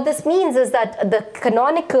 So what this means is that the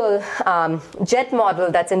canonical jet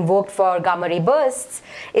model that's invoked for gamma ray bursts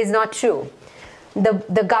is not true.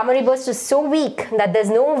 The gamma ray burst is so weak that there's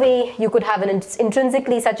no way you could have an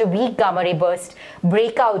intrinsically such a weak gamma ray burst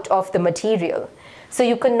break out of the material. So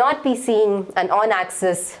you could not be seeing an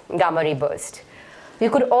on-axis gamma ray burst. You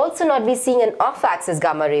could also not be seeing an off-axis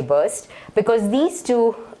gamma ray burst because these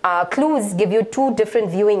two clues give you two different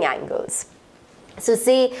viewing angles. So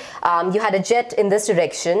say you had a jet in this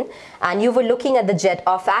direction and you were looking at the jet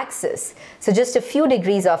off-axis, so just a few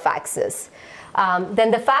degrees off-axis. Then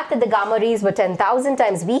the fact that the gamma rays were 10,000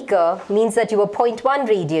 times weaker means that you were 0.1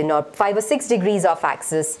 radian or 5 or 6 degrees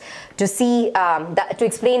off-axis to see to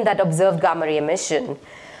explain that observed gamma ray emission.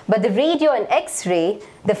 But the radio and X-ray,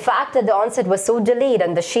 the fact that the onset was so delayed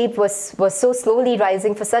and the shape was so slowly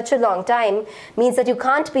rising for such a long time means that you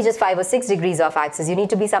can't be just 5 or 6 degrees off axis. You need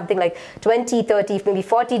to be something like 20, 30, maybe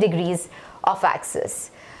 40 degrees off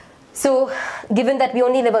axis. So given that we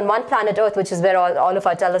only live on one planet Earth, which is where all of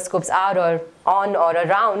our telescopes are or on or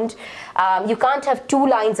around, you can't have two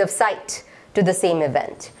lines of sight to the same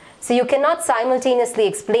event. So you cannot simultaneously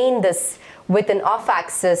explain this with an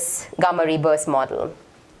off-axis gamma ray burst model.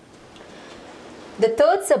 The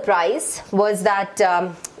third surprise was that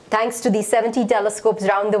thanks to the 70 telescopes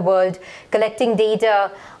around the world collecting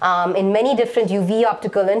data in many different UV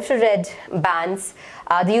optical infrared bands,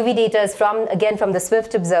 the UV data is again from the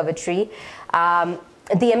Swift Observatory.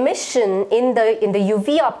 The emission in the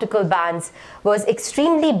UV optical bands was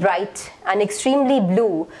extremely bright and extremely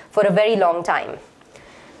blue for a very long time.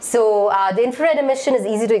 So the infrared emission is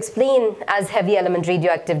easy to explain as heavy element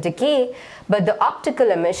radioactive decay, but the optical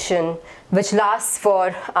emission, which lasts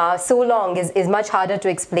for so long, is much harder to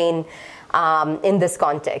explain in this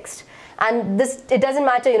context. And it doesn't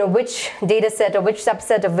matter, which data set or which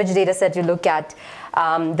subset of which data set you look at,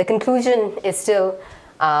 the conclusion is still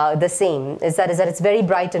the same, is that it's very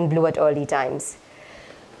bright and blue at early times.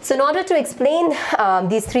 So in order to explain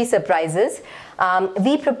these three surprises,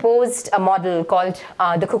 we proposed a model called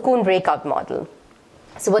the cocoon breakout model.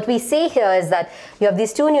 So what we say here is that you have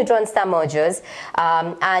these two neutron star mergers,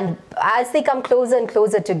 and as they come closer and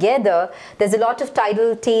closer together, there's a lot of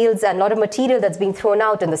tidal tails and a lot of material that's being thrown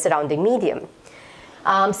out in the surrounding medium.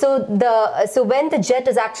 So when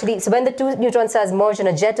the two neutron stars merge and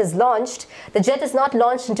a jet is launched, the jet is not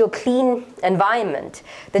launched into a clean environment.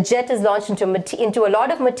 The jet is launched into a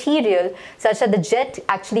lot of material such that the jet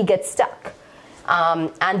actually gets stuck.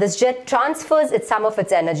 And this jet transfers some of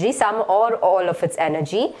its energy, some or all of its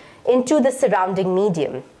energy, into the surrounding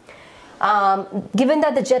medium. Given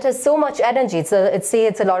that the jet has so much energy, it's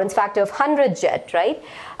a Lorentz factor of 100 jet, right?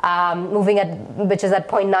 Which is at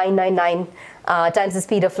 0.999 times the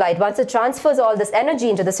speed of light. Once it transfers all this energy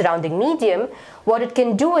into the surrounding medium, what it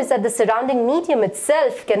can do is that the surrounding medium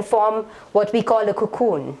itself can form what we call a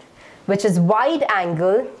cocoon, which is wide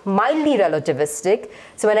angle, mildly relativistic.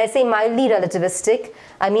 So when I say mildly relativistic,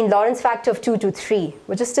 I mean Lorentz factor of 2 to 3,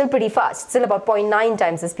 which is still pretty fast, still about 0.9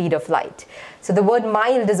 times the speed of light. So the word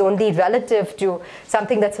mild is only relative to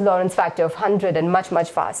something that's a Lorentz factor of 100 and much,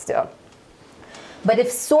 much faster. But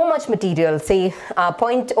if so much material, say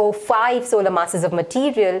 0.05 solar masses of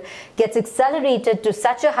material, gets accelerated to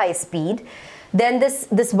such a high speed, then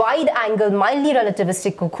this wide angle, mildly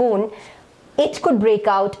relativistic cocoon, it could break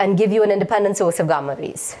out and give you an independent source of gamma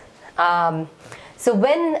rays. So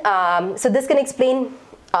this can explain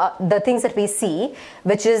the things that we see,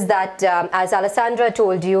 which is that, as Alessandra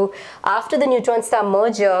told you, after the neutron star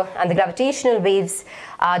merger and the gravitational waves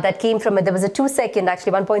that came from it, there was a 2-second,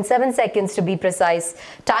 actually 1.7 seconds to be precise,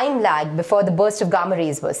 time lag before the burst of gamma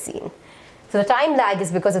rays was seen. So the time lag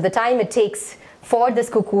is because of the time it takes for this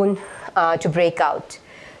cocoon to break out.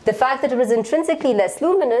 The fact that it was intrinsically less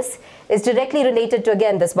luminous is directly related to,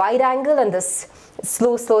 again, this wide angle and this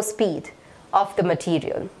slow speed of the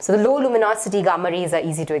material. So the low luminosity gamma rays are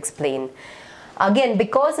easy to explain. Again,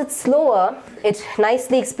 because it's slower, it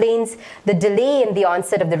nicely explains the delay in the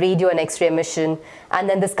onset of the radio and X-ray emission, and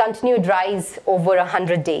then this continued rise over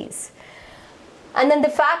 100 days. And then the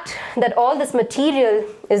fact that all this material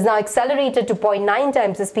is now accelerated to 0.9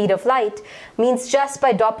 times the speed of light means just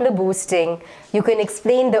by Doppler boosting, you can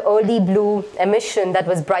explain the early blue emission that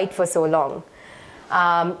was bright for so long.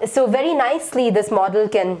 So very nicely, this model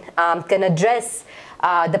can address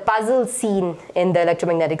the puzzle seen in the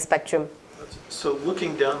electromagnetic spectrum. So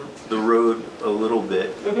looking down the road a little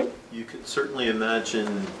bit, you could certainly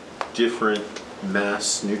imagine different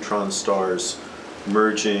mass neutron stars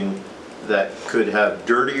merging that could have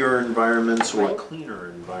dirtier environments or Right. cleaner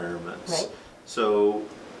environments. Right. So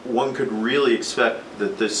one could really expect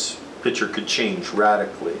that this picture could change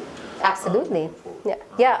radically. Absolutely.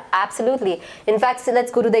 Yeah, absolutely. In fact, so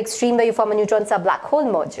let's go to the extreme where you form a neutron star black hole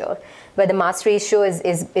merger, where the mass ratio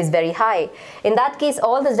is very high. In that case,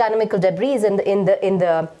 all this dynamical debris is in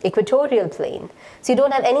the equatorial plane. So you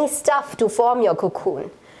don't have any stuff to form your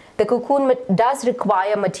cocoon. The cocoon does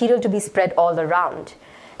require material to be spread all around.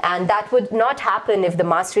 And that would not happen if the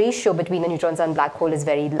mass ratio between a neutron star and black hole is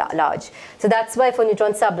very large. So that's why for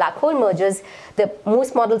neutron star black hole mergers,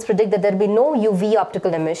 most models predict that there will be no UV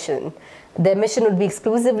optical emission. The emission would be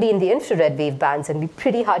exclusively in the infrared wave bands and be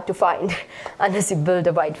pretty hard to find unless you build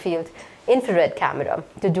a wide field infrared camera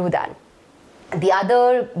to do that. The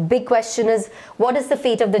other big question is, what is the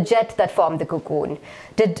fate of the jet that formed the cocoon?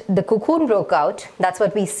 Did the cocoon broke out? That's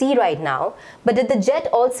what we see right now. But did the jet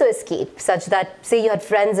also escape, such that, say you had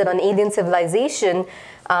friends in an alien civilization,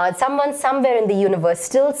 someone somewhere in the universe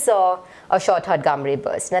still saw a short-haired gamma ray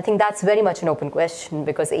burst? And I think that's very much an open question,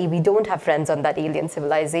 because A, we don't have friends on that alien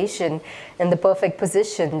civilization in the perfect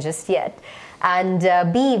position just yet. And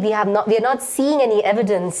B, we are not seeing any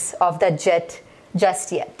evidence of that jet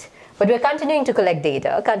just yet. But we're continuing to collect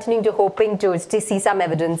data, hoping to see some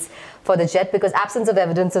evidence for the jet, because absence of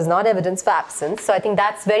evidence is not evidence for absence. So I think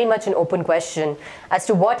that's very much an open question as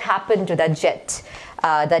to what happened to that jet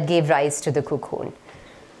that gave rise to the cocoon.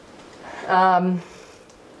 One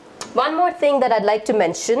more thing that I'd like to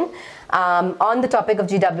mention on the topic of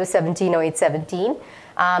GW170817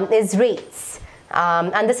 is rates.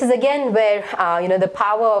 And this is again where the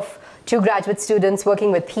power of two graduate students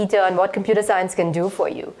working with Peter and what computer science can do for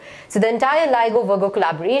you. So the entire LIGO-Virgo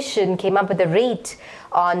collaboration came up with a rate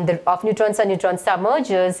of neutron star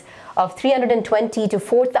mergers of 320 to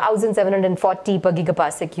 4,740 per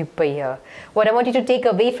gigaparsec cube per year. What I want you to take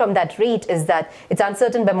away from that rate is that it's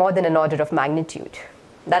uncertain by more than an order of magnitude.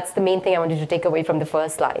 That's the main thing I want you to take away from the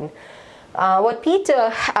first line. What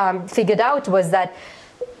Peter figured out was that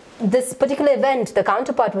this particular event, the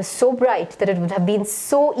counterpart was so bright that it would have been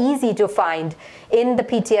so easy to find in the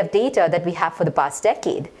PTF data that we have for the past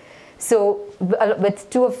decade. So with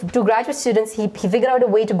two graduate students, he figured out a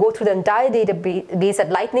way to go through the entire database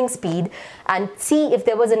at lightning speed and see if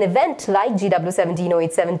there was an event like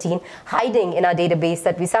GW170817 hiding in our database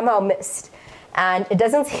that we somehow missed. And it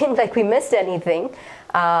doesn't seem like we missed anything.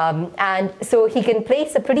 And so he can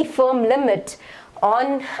place a pretty firm limit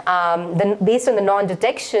on based on the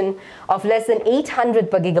non-detection of less than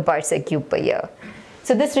 800 per gigaparsec cube per year.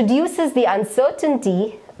 So this reduces the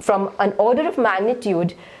uncertainty from an order of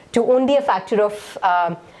magnitude to only a factor of,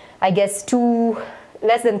 I guess,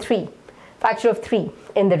 less than 3, factor of 3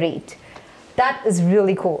 in the rate. That is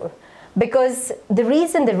really cool. Because the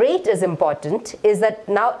reason the rate is important is that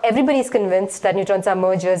now everybody's convinced that neutron star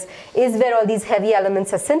mergers is where all these heavy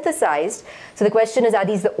elements are synthesized. So the question is, are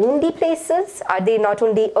these the only places? Are they not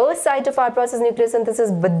only a site of our process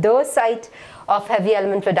nucleosynthesis, but the site of heavy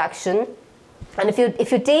element production? And if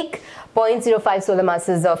you take 0.05 solar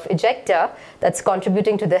masses of ejecta that's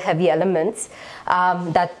contributing to the heavy elements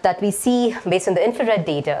that we see based on the infrared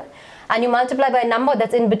data, and you multiply by a number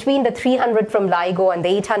that's in between the 300 from LIGO and the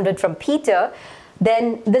 800 from Peter,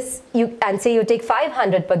 then say you take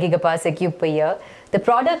 500 per gigaparsec cube per year, the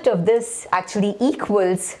product of this actually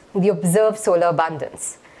equals the observed solar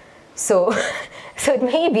abundance. So it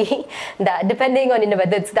may be that depending on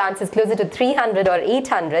whether the answer is closer to 300 or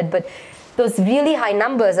 800, but those really high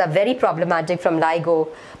numbers are very problematic from LIGO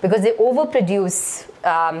because they overproduce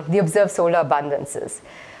the observed solar abundances.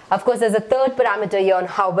 Of course, there's a third parameter here on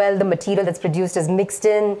how well the material that's produced is mixed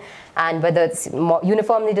in and whether it's more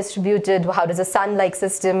uniformly distributed, how does a sun-like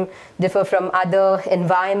system differ from other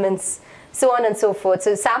environments, so on and so forth.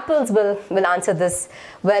 So samples will answer this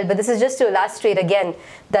well, but this is just to illustrate again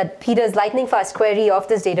that Peter's lightning-fast query of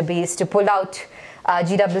this database to pull out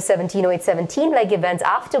GW170817-like events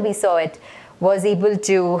after we saw it was able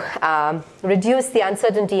to reduce the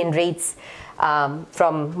uncertainty in rates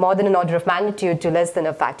from more than an order of magnitude to less than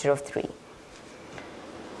a factor of 3.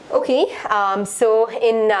 Okay, so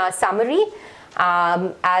in summary,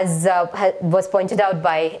 as was pointed out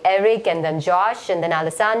by Eric and then Josh and then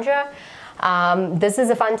Alessandra, This is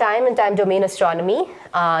a fun time in time domain astronomy.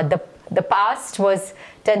 The past was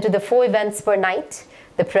 10 to the 4 events per night.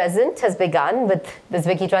 The present has begun with this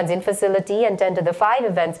Zwicky Transient Facility and 10 to the 5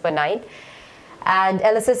 events per night. And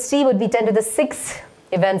LSST would be 10 to the 6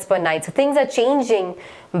 events per night. So things are changing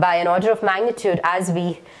by an order of magnitude as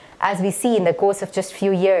we see in the course of just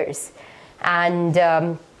few years. And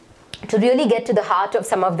to really get to the heart of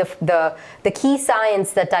some of the key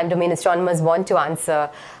science that time domain astronomers want to answer,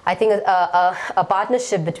 I think a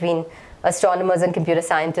partnership between astronomers and computer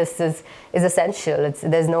scientists is essential.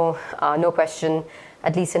 There's no question,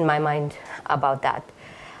 at least in my mind, about that.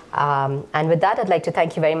 And with that, I'd like to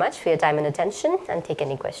thank you very much for your time and attention and take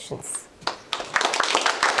any questions.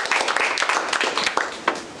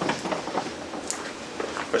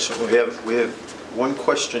 Question. We have one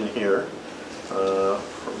question here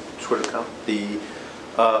from Twitter account. The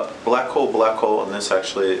black hole, and this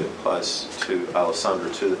actually applies to Alessandra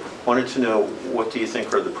too. Wanted to know, what do you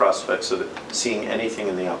think are the prospects of seeing anything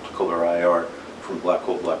in the optical or IR from black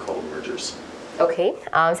hole mergers? Okay,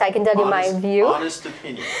 so I can tell you my view. Honest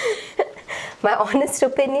opinion. My honest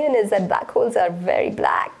opinion is that black holes are very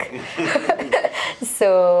black.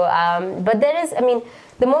 So, but there is, I mean,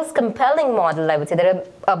 the most compelling model, I would say, there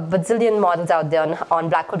are a bazillion models out there on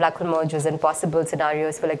black hole mergers and possible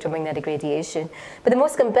scenarios for electromagnetic radiation. But the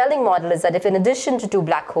most compelling model is that if in addition to 2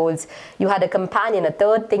 black holes, you had a companion, a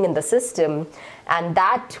third thing in the system, and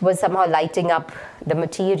that was somehow lighting up the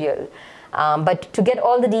material. But to get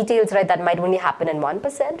all the details right, that might only happen in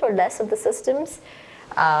 1% or less of the systems.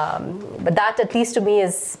 But that, at least to me,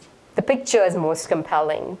 is the picture is most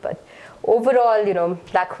compelling. But overall, you know,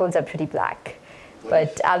 black holes are pretty black.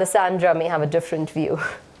 But Alessandra may have a different view.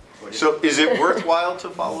 So is it worthwhile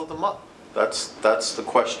to follow them up? That's the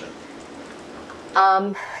question.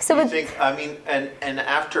 So you think, I mean, and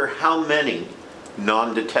after how many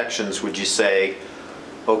non-detections would you say,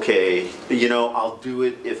 okay, you know, I'll do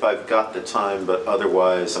it if I've got the time, but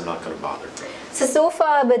otherwise I'm not going to bother? So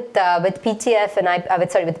far with PTF and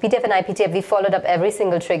with PTF and IPTF, we followed up every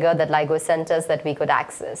single trigger that LIGO sent us that we could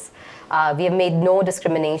access. We have made no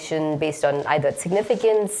discrimination based on either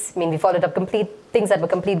significance. I mean, we followed up complete things that were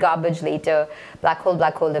complete garbage later, black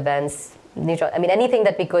hole events, neutron. I mean, anything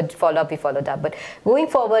that we could follow up, we followed up. But going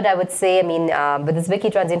forward, I would say, I mean, with this Zwicky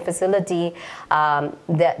Transient Facility,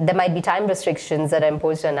 there might be time restrictions that are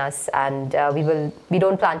imposed on us, and we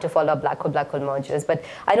don't plan to follow up black hole mergers. But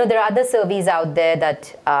I know there are other surveys out there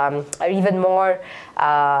that are even more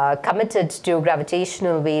committed to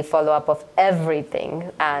gravitational wave follow-up of everything,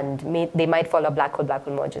 and they might follow up black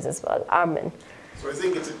hole mergers as well. Armin. So I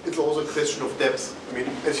think it's also a question of depth. I mean,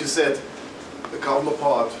 as you said, the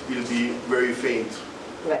counterpart will be very faint.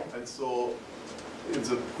 Right. And so in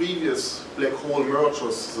the previous black hole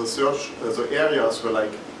mergers, the areas were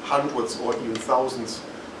like hundreds or even thousands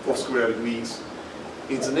of square degrees.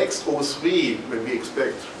 In the next 03, when we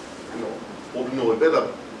expect, you know, or we know it better,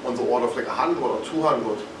 on the order of like 100 or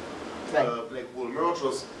 200 Right. black hole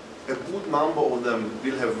mergers, a good number of them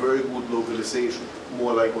will have very good localization,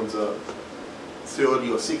 more like on the 30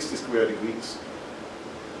 or 60 square degrees.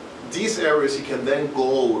 These areas you can then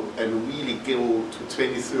go and really go to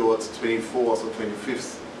 23rd, 24th or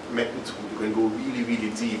 25th magnitude. You can go really, really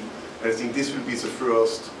deep. And I think this will be the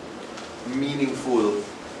first meaningful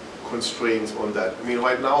constraints on that. I mean,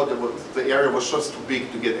 right now the area was just too big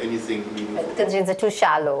to get anything meaningful. The constraints are too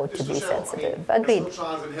shallow to be sensitive. I mean, Agreed. there's no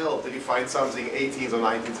chance in hell that you find something 18th or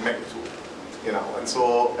 19th magnitude. You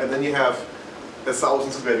know, and then you have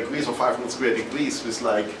 1,000 square degrees or 500 square degrees with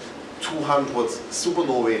like 200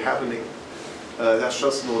 supernovae happening. There's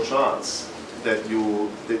just no chance that you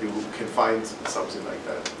can find something like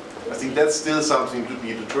that. I think that's still something to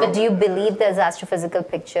be determined. But do you believe there's an astrophysical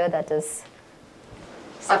picture that is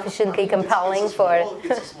sufficiently compelling for...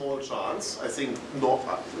 It's a small chance. I think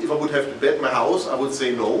not. If I would have to bet my house, I would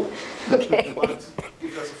say no. Okay. But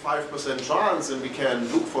if there's a 5% chance and we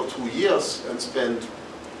can look for 2 years and spend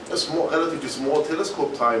a relatively small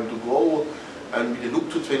telescope time to go and we look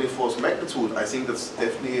to 24th magnitude, I think that's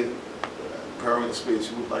definitely a parameter space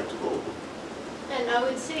you would like to go. And I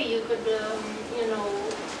would say you could, you know,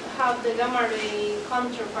 have the gamma ray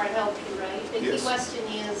counterpart help you, right? The key question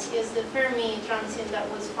is the Fermi transient that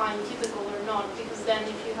was fine typical or not? Because then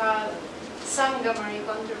if you have some gamma ray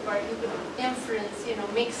counterpart, you could inference, you know,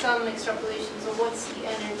 make some extrapolations of what's the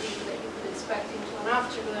energy that you could expect into an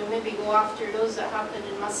afterglow, and maybe go after those that happen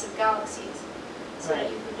in massive galaxies, so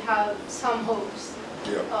that you could have some hopes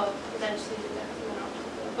of eventually detecting an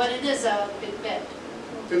afterglow. But it is a big bet.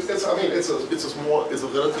 I mean, it's a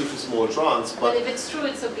relatively small chance, but if it's true,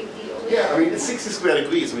 it's a big deal. Yeah, I mean, it's 60 square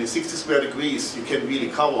degrees. I mean, 60 square degrees, you can really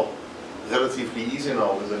cover relatively easy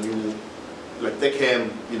now with a new, like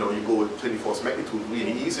DECAM, you know, you go with 24th magnitude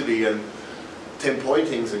really easily, and 10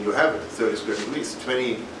 pointings and you have it, 30 square degrees,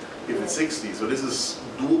 20 if it's 60. So this is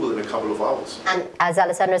doable in a couple of hours. And as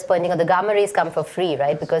Alessandro is pointing out, the gamma rays come for free,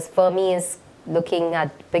 right? Because Fermi is looking at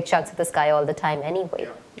big chunks of the sky all the time anyway.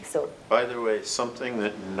 Yeah. So, By the way, something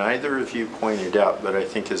that neither of you pointed out, but I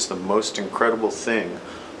think is the most incredible thing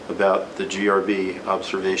about the GRB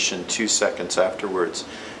observation 2 seconds afterwards,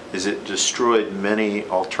 is it destroyed many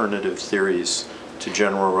alternative theories to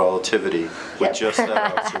general relativity with just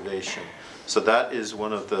that observation. So that is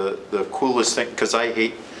one of the coolest things, because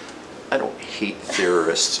I don't hate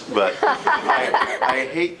theorists, but I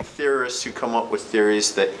hate theorists who come up with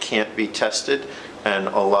theories that can't be tested, and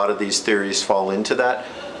a lot of these theories fall into that.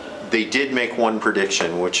 They did make one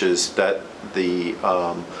prediction, which is that the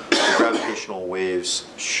gravitational waves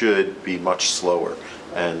should be much slower,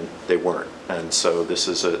 and they weren't. And so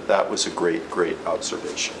that was a great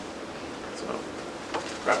observation. So.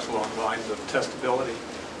 Perhaps along the lines of testability.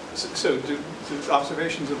 So do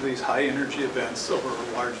observations of these high energy events over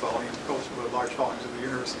large volumes, relatively large volumes of the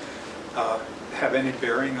universe, have any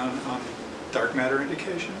bearing on dark matter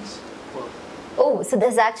indications? Or? Oh, so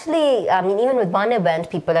there's actually, I mean, even with one event,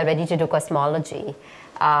 people are ready to do cosmology.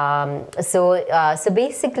 So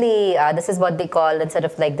basically, this is what they call, instead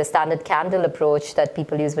of like the standard candle approach that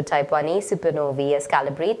people use with type 1a supernovae as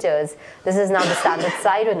calibrators, this is now the standard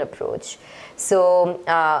siren approach. So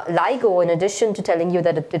LIGO, in addition to telling you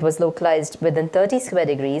that it was localized within 30 square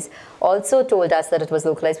degrees, also told us that it was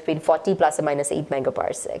localized between 40 plus or minus 8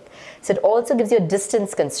 megaparsec. So it also gives you a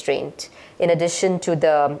distance constraint in addition to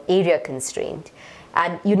the area constraint.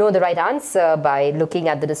 And you know the right answer by looking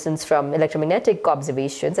at the distance from electromagnetic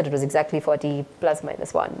observations, that it was exactly 40 plus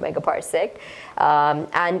minus 1 megaparsec.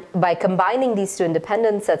 And by combining these two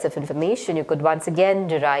independent sets of information, you could once again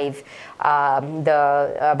derive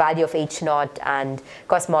the value of H naught and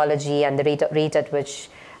cosmology and the rate at which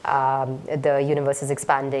the universe is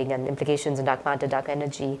expanding and implications in dark matter, dark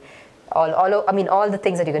energy. All the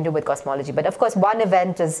things that you can do with cosmology. But of course, one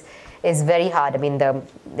event is very hard. I mean,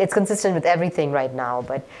 it's consistent with everything right now.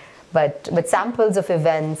 But with samples of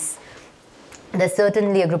events, there's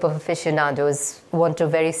certainly a group of aficionados who want to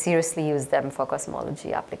very seriously use them for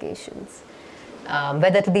cosmology applications.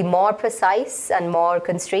 Whether it will be more precise and more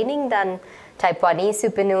constraining than type 1a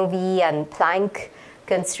supernovae and Planck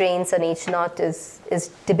constraints on H naught is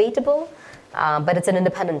debatable. But it's an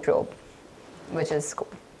independent probe, which is cool.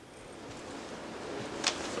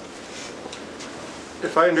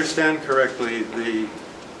 If I understand correctly, the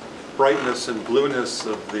brightness and blueness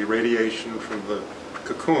of the radiation from the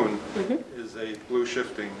cocoon is a blue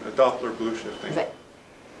shifting, a Doppler blue shifting. Right.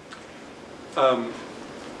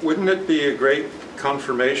 Wouldn't it be a great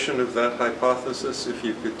confirmation of that hypothesis if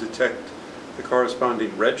you could detect the corresponding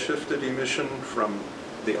redshifted emission from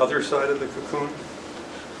the other side of the cocoon?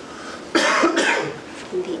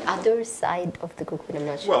 The other side of the cocoon, I'm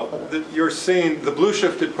not sure. Well, you're seeing the blue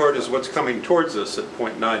shifted part is what's coming towards us at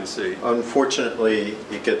 0.9 C. Unfortunately,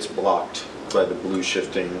 it gets blocked by the blue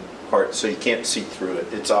shifting part, so you can't see through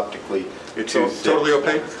it. It's optically too thick. Totally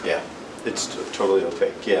opaque? Yeah, it's totally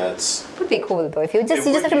opaque. Yeah, it's. It would be cool though. If you just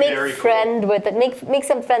have to make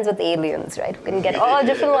some friends with aliens, right? Who can get all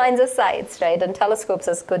different lines of sights, right? And telescopes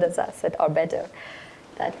as good as us or better.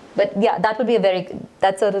 But yeah,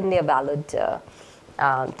 that's certainly a valid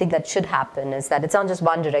thing that should happen, is that it's not just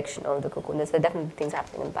one directional, the cocoon. There's definitely things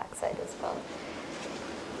happening on the backside as well.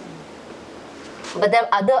 But there are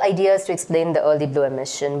other ideas to explain the early blue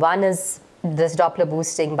emission. One is this Doppler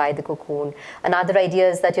boosting by the cocoon. Another idea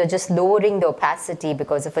is that you're just lowering the opacity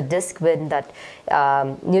because of a disk wind that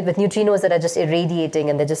with neutrinos that are just irradiating,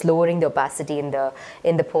 and they're just lowering the opacity in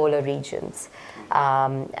the polar regions.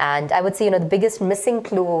 And I would say, the biggest missing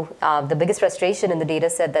clue, the biggest frustration in the data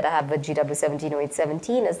set that I have with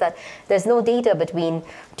GW170817 is that there's no data between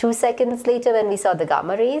 2 seconds later when we saw the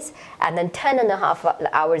gamma rays and then 10.5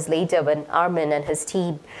 hours later when Armin and his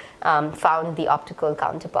team found the optical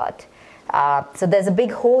counterpart. So there's a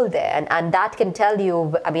big hole there, and that can tell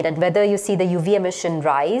you, and whether you see the UV emission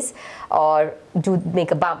rise or do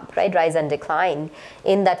make a bump, right, rise and decline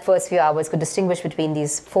in that first few hours, could distinguish between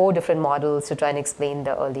these 4 different models to try and explain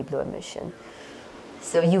the early blue emission.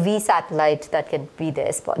 So UV satellite, that can be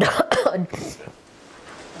there spot on.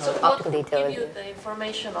 So what would give you the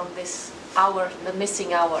information on this hour, the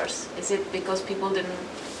missing hours? Is it because people didn't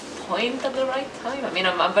point at the right time?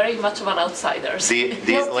 I'm very much of an outsider.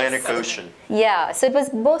 The Atlantic Ocean. Yeah, so it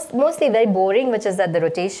was mostly very boring, which is that the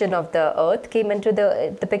rotation of the Earth came into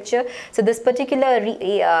the picture. So this particular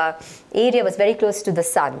area was very close to the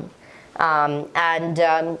sun.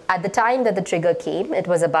 At the time that the trigger came, it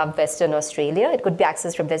was above Western Australia. It could be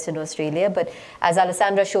accessed from Western Australia, but as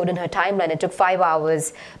Alessandra showed in her timeline, it took 5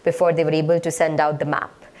 hours before they were able to send out the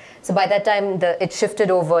map. So by that time, it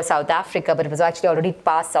shifted over South Africa, but it was actually already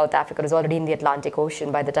past South Africa. It was already in the Atlantic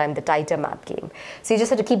Ocean by the time the tighter map came. So you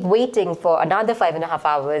just had to keep waiting for another 5.5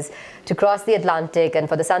 hours to cross the Atlantic and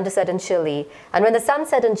for the sun to set in Chile. And when the sun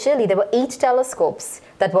set in Chile, there were 8 telescopes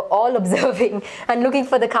that were all observing and looking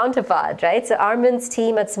for the counterpart, right? So Armin's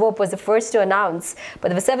team at SWOP was the first to announce, but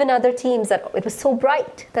there were 7 other teams that it was so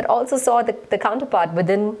bright that also saw the counterpart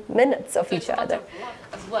within minutes of each other.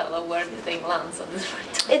 As well, or where the thing lands at this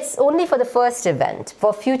right. It's only for the first event.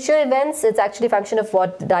 For future events, it's actually a function of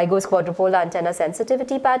what LIGO's quadrupolar antenna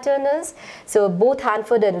sensitivity pattern is. So both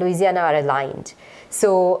Hanford and Louisiana are aligned.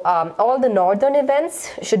 So all the northern events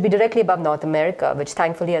should be directly above North America, which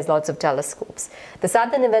thankfully has lots of telescopes. The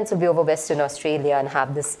southern events will be over Western Australia and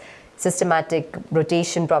have this systematic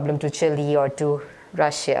rotation problem to Chile or to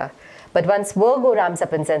Russia. But once Virgo ramps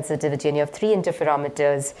up in sensitivity and you have 3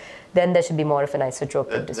 interferometers, then there should be more of an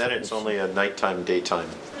isotropic distribution. Then it's only a nighttime, daytime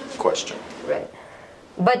question. Right.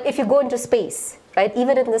 But if you go into space, right,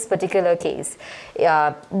 even in this particular case,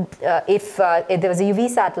 if there was a UV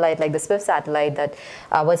satellite like the Swift satellite that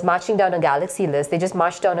was marching down a galaxy list, they just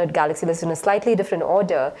marched down a galaxy list in a slightly different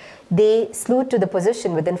order, they slewed to the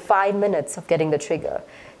position within 5 minutes of getting the trigger.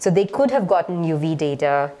 So they could have gotten UV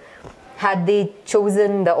data had they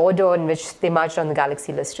chosen the order in which they marched on the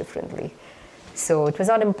galaxy list differently. So it was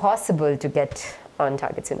not impossible to get on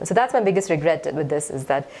target sooner. So that's my biggest regret with this, is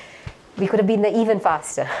that we could have been there even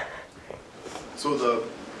faster. So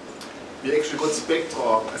we actually got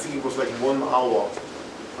spectra, I think it was like 1 hour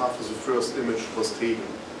after the first image was taken.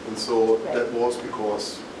 And so that was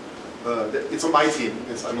because, it's on my team,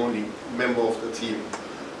 I'm only member of the team.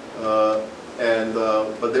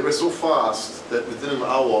 But they were so fast that within an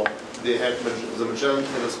hour, they had the Magellan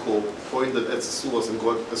telescope pointed at the source and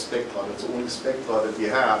got a spectra. That's the only spectra that we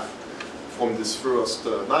have from this first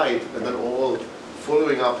night, and then all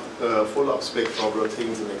following up follow-up spectra were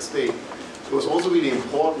taken the next day. It was also really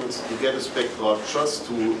important to get a spectra just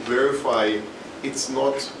to verify it's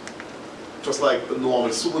not just like a normal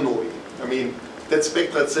supernovae. I mean, that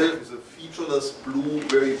spectra itself is a featureless blue,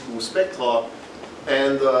 very blue spectra,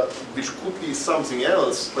 and which could be something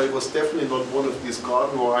else, but it was definitely not one of these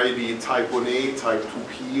Gardner or Ivy type 1a, type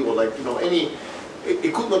 2p, or like, you know,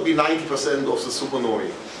 it could not be 90% of the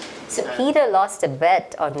supernovae. So Peter lost a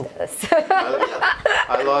bet on this.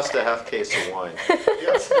 I lost a half case of wine.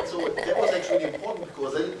 Yes, and so that was actually important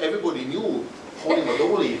because then everybody knew, holy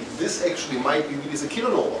moly, this actually might be really the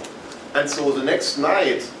kilonova. And so the next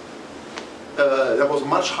night, there was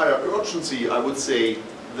much higher urgency, I would say,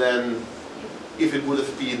 than if it would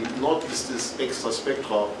have been not with this extra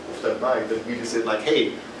spectra of that night that really said like,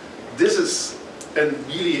 hey, this is a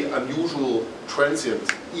really unusual transient,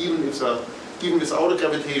 even without a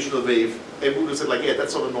gravitational wave, everyone would have said like, yeah,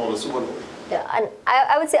 that's not a normal supernova. Yeah, and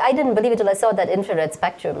I would say I didn't believe it till I saw that infrared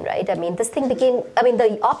spectrum, right? I mean, this thing became, I mean,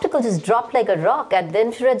 the optical just dropped like a rock and the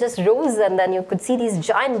infrared just rose, and then you could see these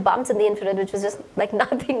giant bumps in the infrared, which was just like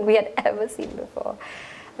nothing we had ever seen before.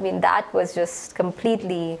 I mean, that was just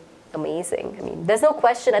completely amazing. I mean, there's no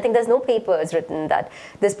question, I think there's no papers written that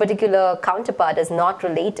this particular counterpart is not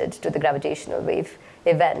related to the gravitational wave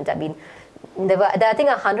event. I mean, there were, I think,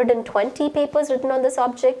 120 papers written on this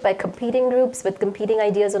object by competing groups with competing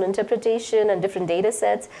ideas on interpretation and different data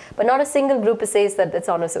sets, but not a single group says that it's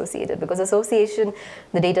unassociated, because association,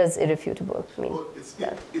 the data is irrefutable. I mean, well,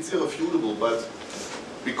 it's irrefutable, but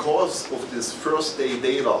because of this first day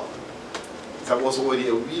data, there was already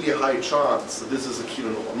a really high chance that this is a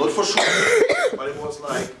kilonova. Not for sure, but it was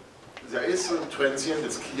like, there is a transient,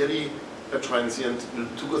 it's clearly a transient.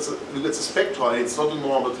 Look at the spectra, it's not a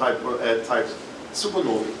normal type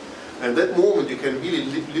supernova. And at that moment you can really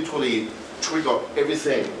literally trigger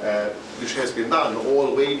everything which has been done,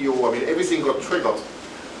 all radio, I mean everything got triggered.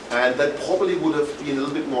 And that probably would have been a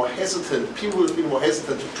little bit more hesitant, people would have been more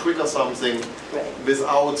hesitant to trigger something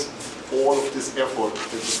without all of this effort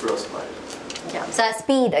in the first night. Yeah, so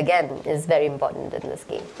speed again is very important in this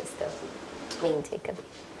game, is the main takeaway.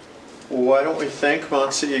 Why don't we thank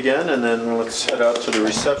Mansi again, and then let's head out to the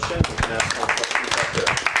reception and ask more questions out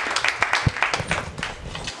there.